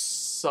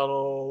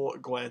subtle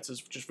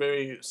glances, just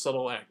very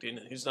subtle acting.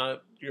 He's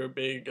not your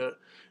big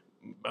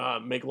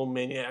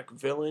megalomaniac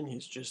villain.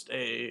 He's just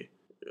a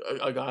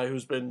guy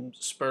who's been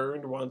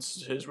spurned,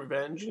 wants his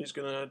revenge, and he's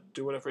gonna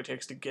do whatever it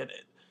takes to get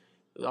it.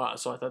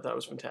 So I thought that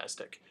was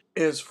fantastic.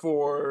 As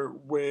for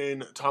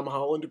when Tom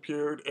Holland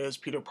appeared as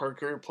Peter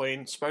Parker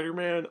playing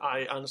Spider-Man,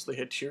 I honestly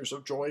had tears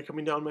of joy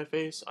coming down my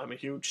face. I'm a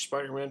huge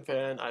Spider-Man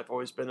fan. I've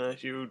always been a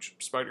huge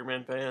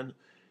Spider-Man fan.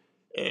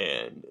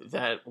 And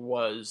that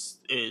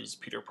is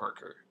Peter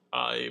Parker.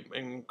 I'm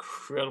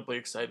incredibly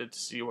excited to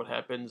see what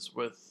happens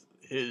with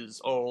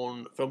his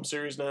own film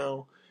series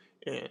now.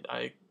 And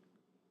I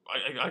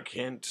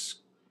can't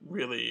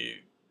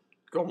really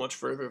go much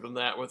further than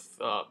that with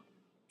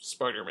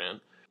Spider-Man.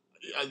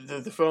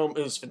 The film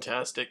is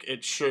fantastic.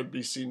 It should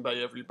be seen by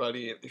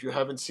everybody. If you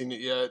haven't seen it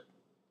yet,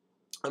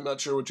 I'm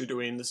not sure what you're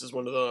doing. This is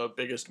one of the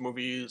biggest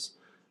movies.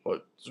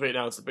 Well, right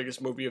now it's the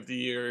biggest movie of the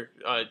year.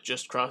 It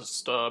just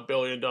crossed $1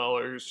 billion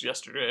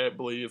yesterday, I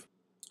believe.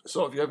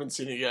 So if you haven't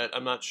seen it yet,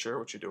 I'm not sure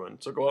what you're doing.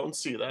 So go out and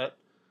see that.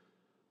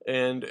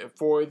 And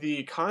for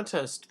the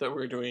contest that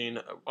we're doing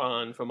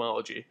on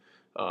Filmology,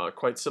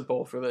 quite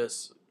simple for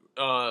this.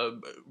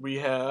 We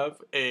have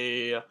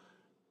a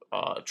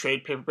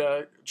trade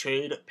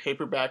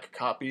paperback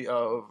copy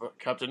of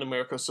Captain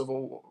America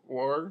Civil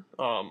War.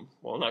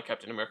 Well, not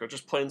Captain America,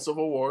 just plain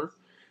Civil War.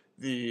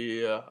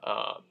 The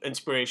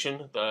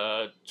inspiration,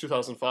 the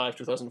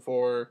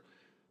 2005-2004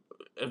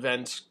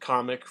 event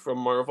comic from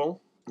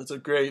Marvel. It's a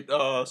great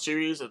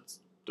series.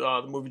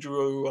 The movie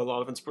drew a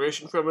lot of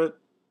inspiration from it.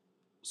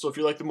 So if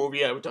you like the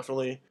movie, I would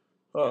definitely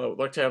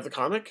like to have the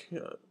comic.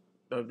 That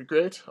would be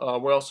great.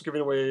 We're also giving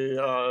away...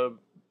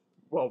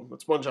 well,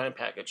 it's one giant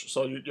package.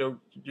 So you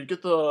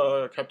get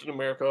the Captain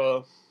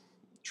America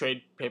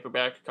trade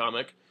paperback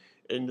comic,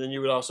 and then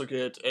you would also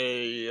get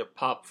a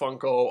Pop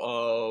Funko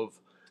of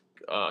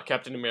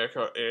Captain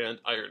America and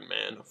Iron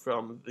Man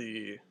from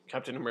the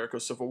Captain America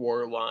Civil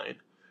War line.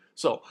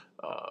 So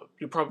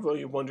you're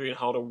probably wondering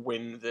how to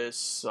win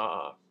this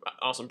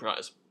awesome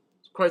prize.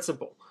 It's quite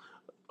simple.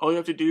 All you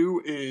have to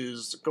do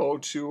is go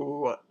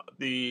to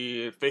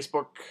the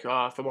Facebook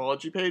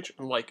Filmology page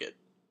and like it.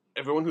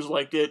 Everyone who's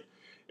liked it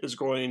is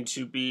going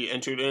to be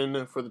entered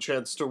in for the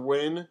chance to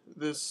win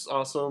this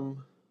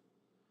awesome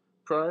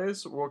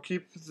prize. We'll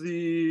keep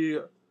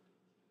the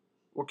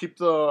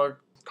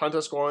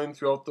contest going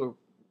throughout the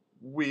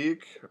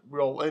week.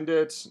 We'll end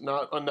it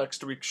not on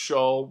next week's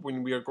show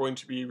when we are going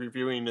to be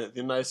reviewing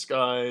The Nice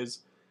Guys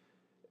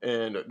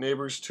and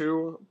Neighbors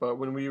 2, but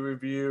when we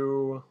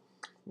review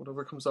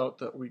whatever comes out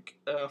that week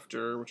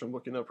after, which I'm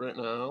looking up right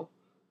now,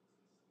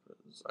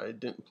 because I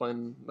didn't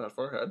plan that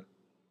far ahead.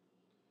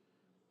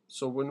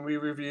 So when we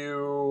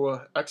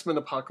review X-Men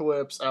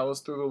Apocalypse,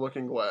 Alice Through the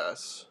Looking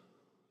Glass.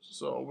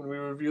 So when we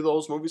review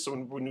those movies, so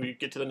when we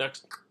get to the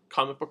next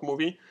comic book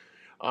movie,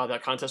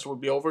 that contest will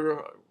be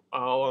over.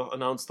 I'll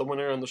announce the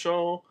winner on the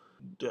show.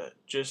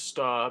 Just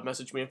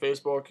message me on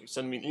Facebook,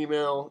 send me an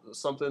email,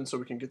 something, so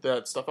we can get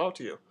that stuff out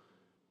to you.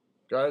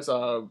 Guys,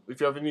 if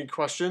you have any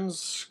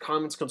questions,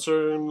 comments,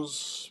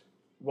 concerns,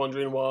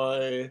 wondering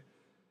why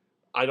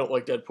I don't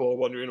like Deadpool,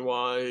 wondering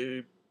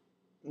why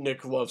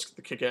Nick loves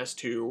the Kick-Ass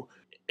 2,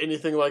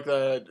 anything like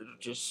that,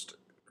 just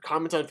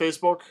comment on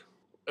Facebook.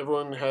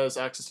 Everyone has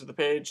access to the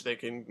page. They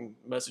can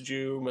message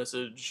you,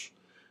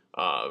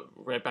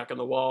 right back on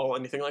the wall,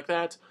 anything like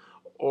that.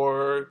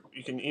 Or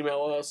you can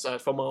email us at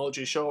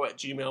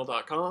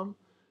filmologyshow@gmail.com.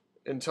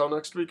 Until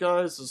next week,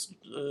 guys, this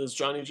is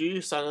Johnny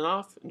G signing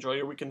off. Enjoy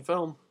your weekend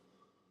film.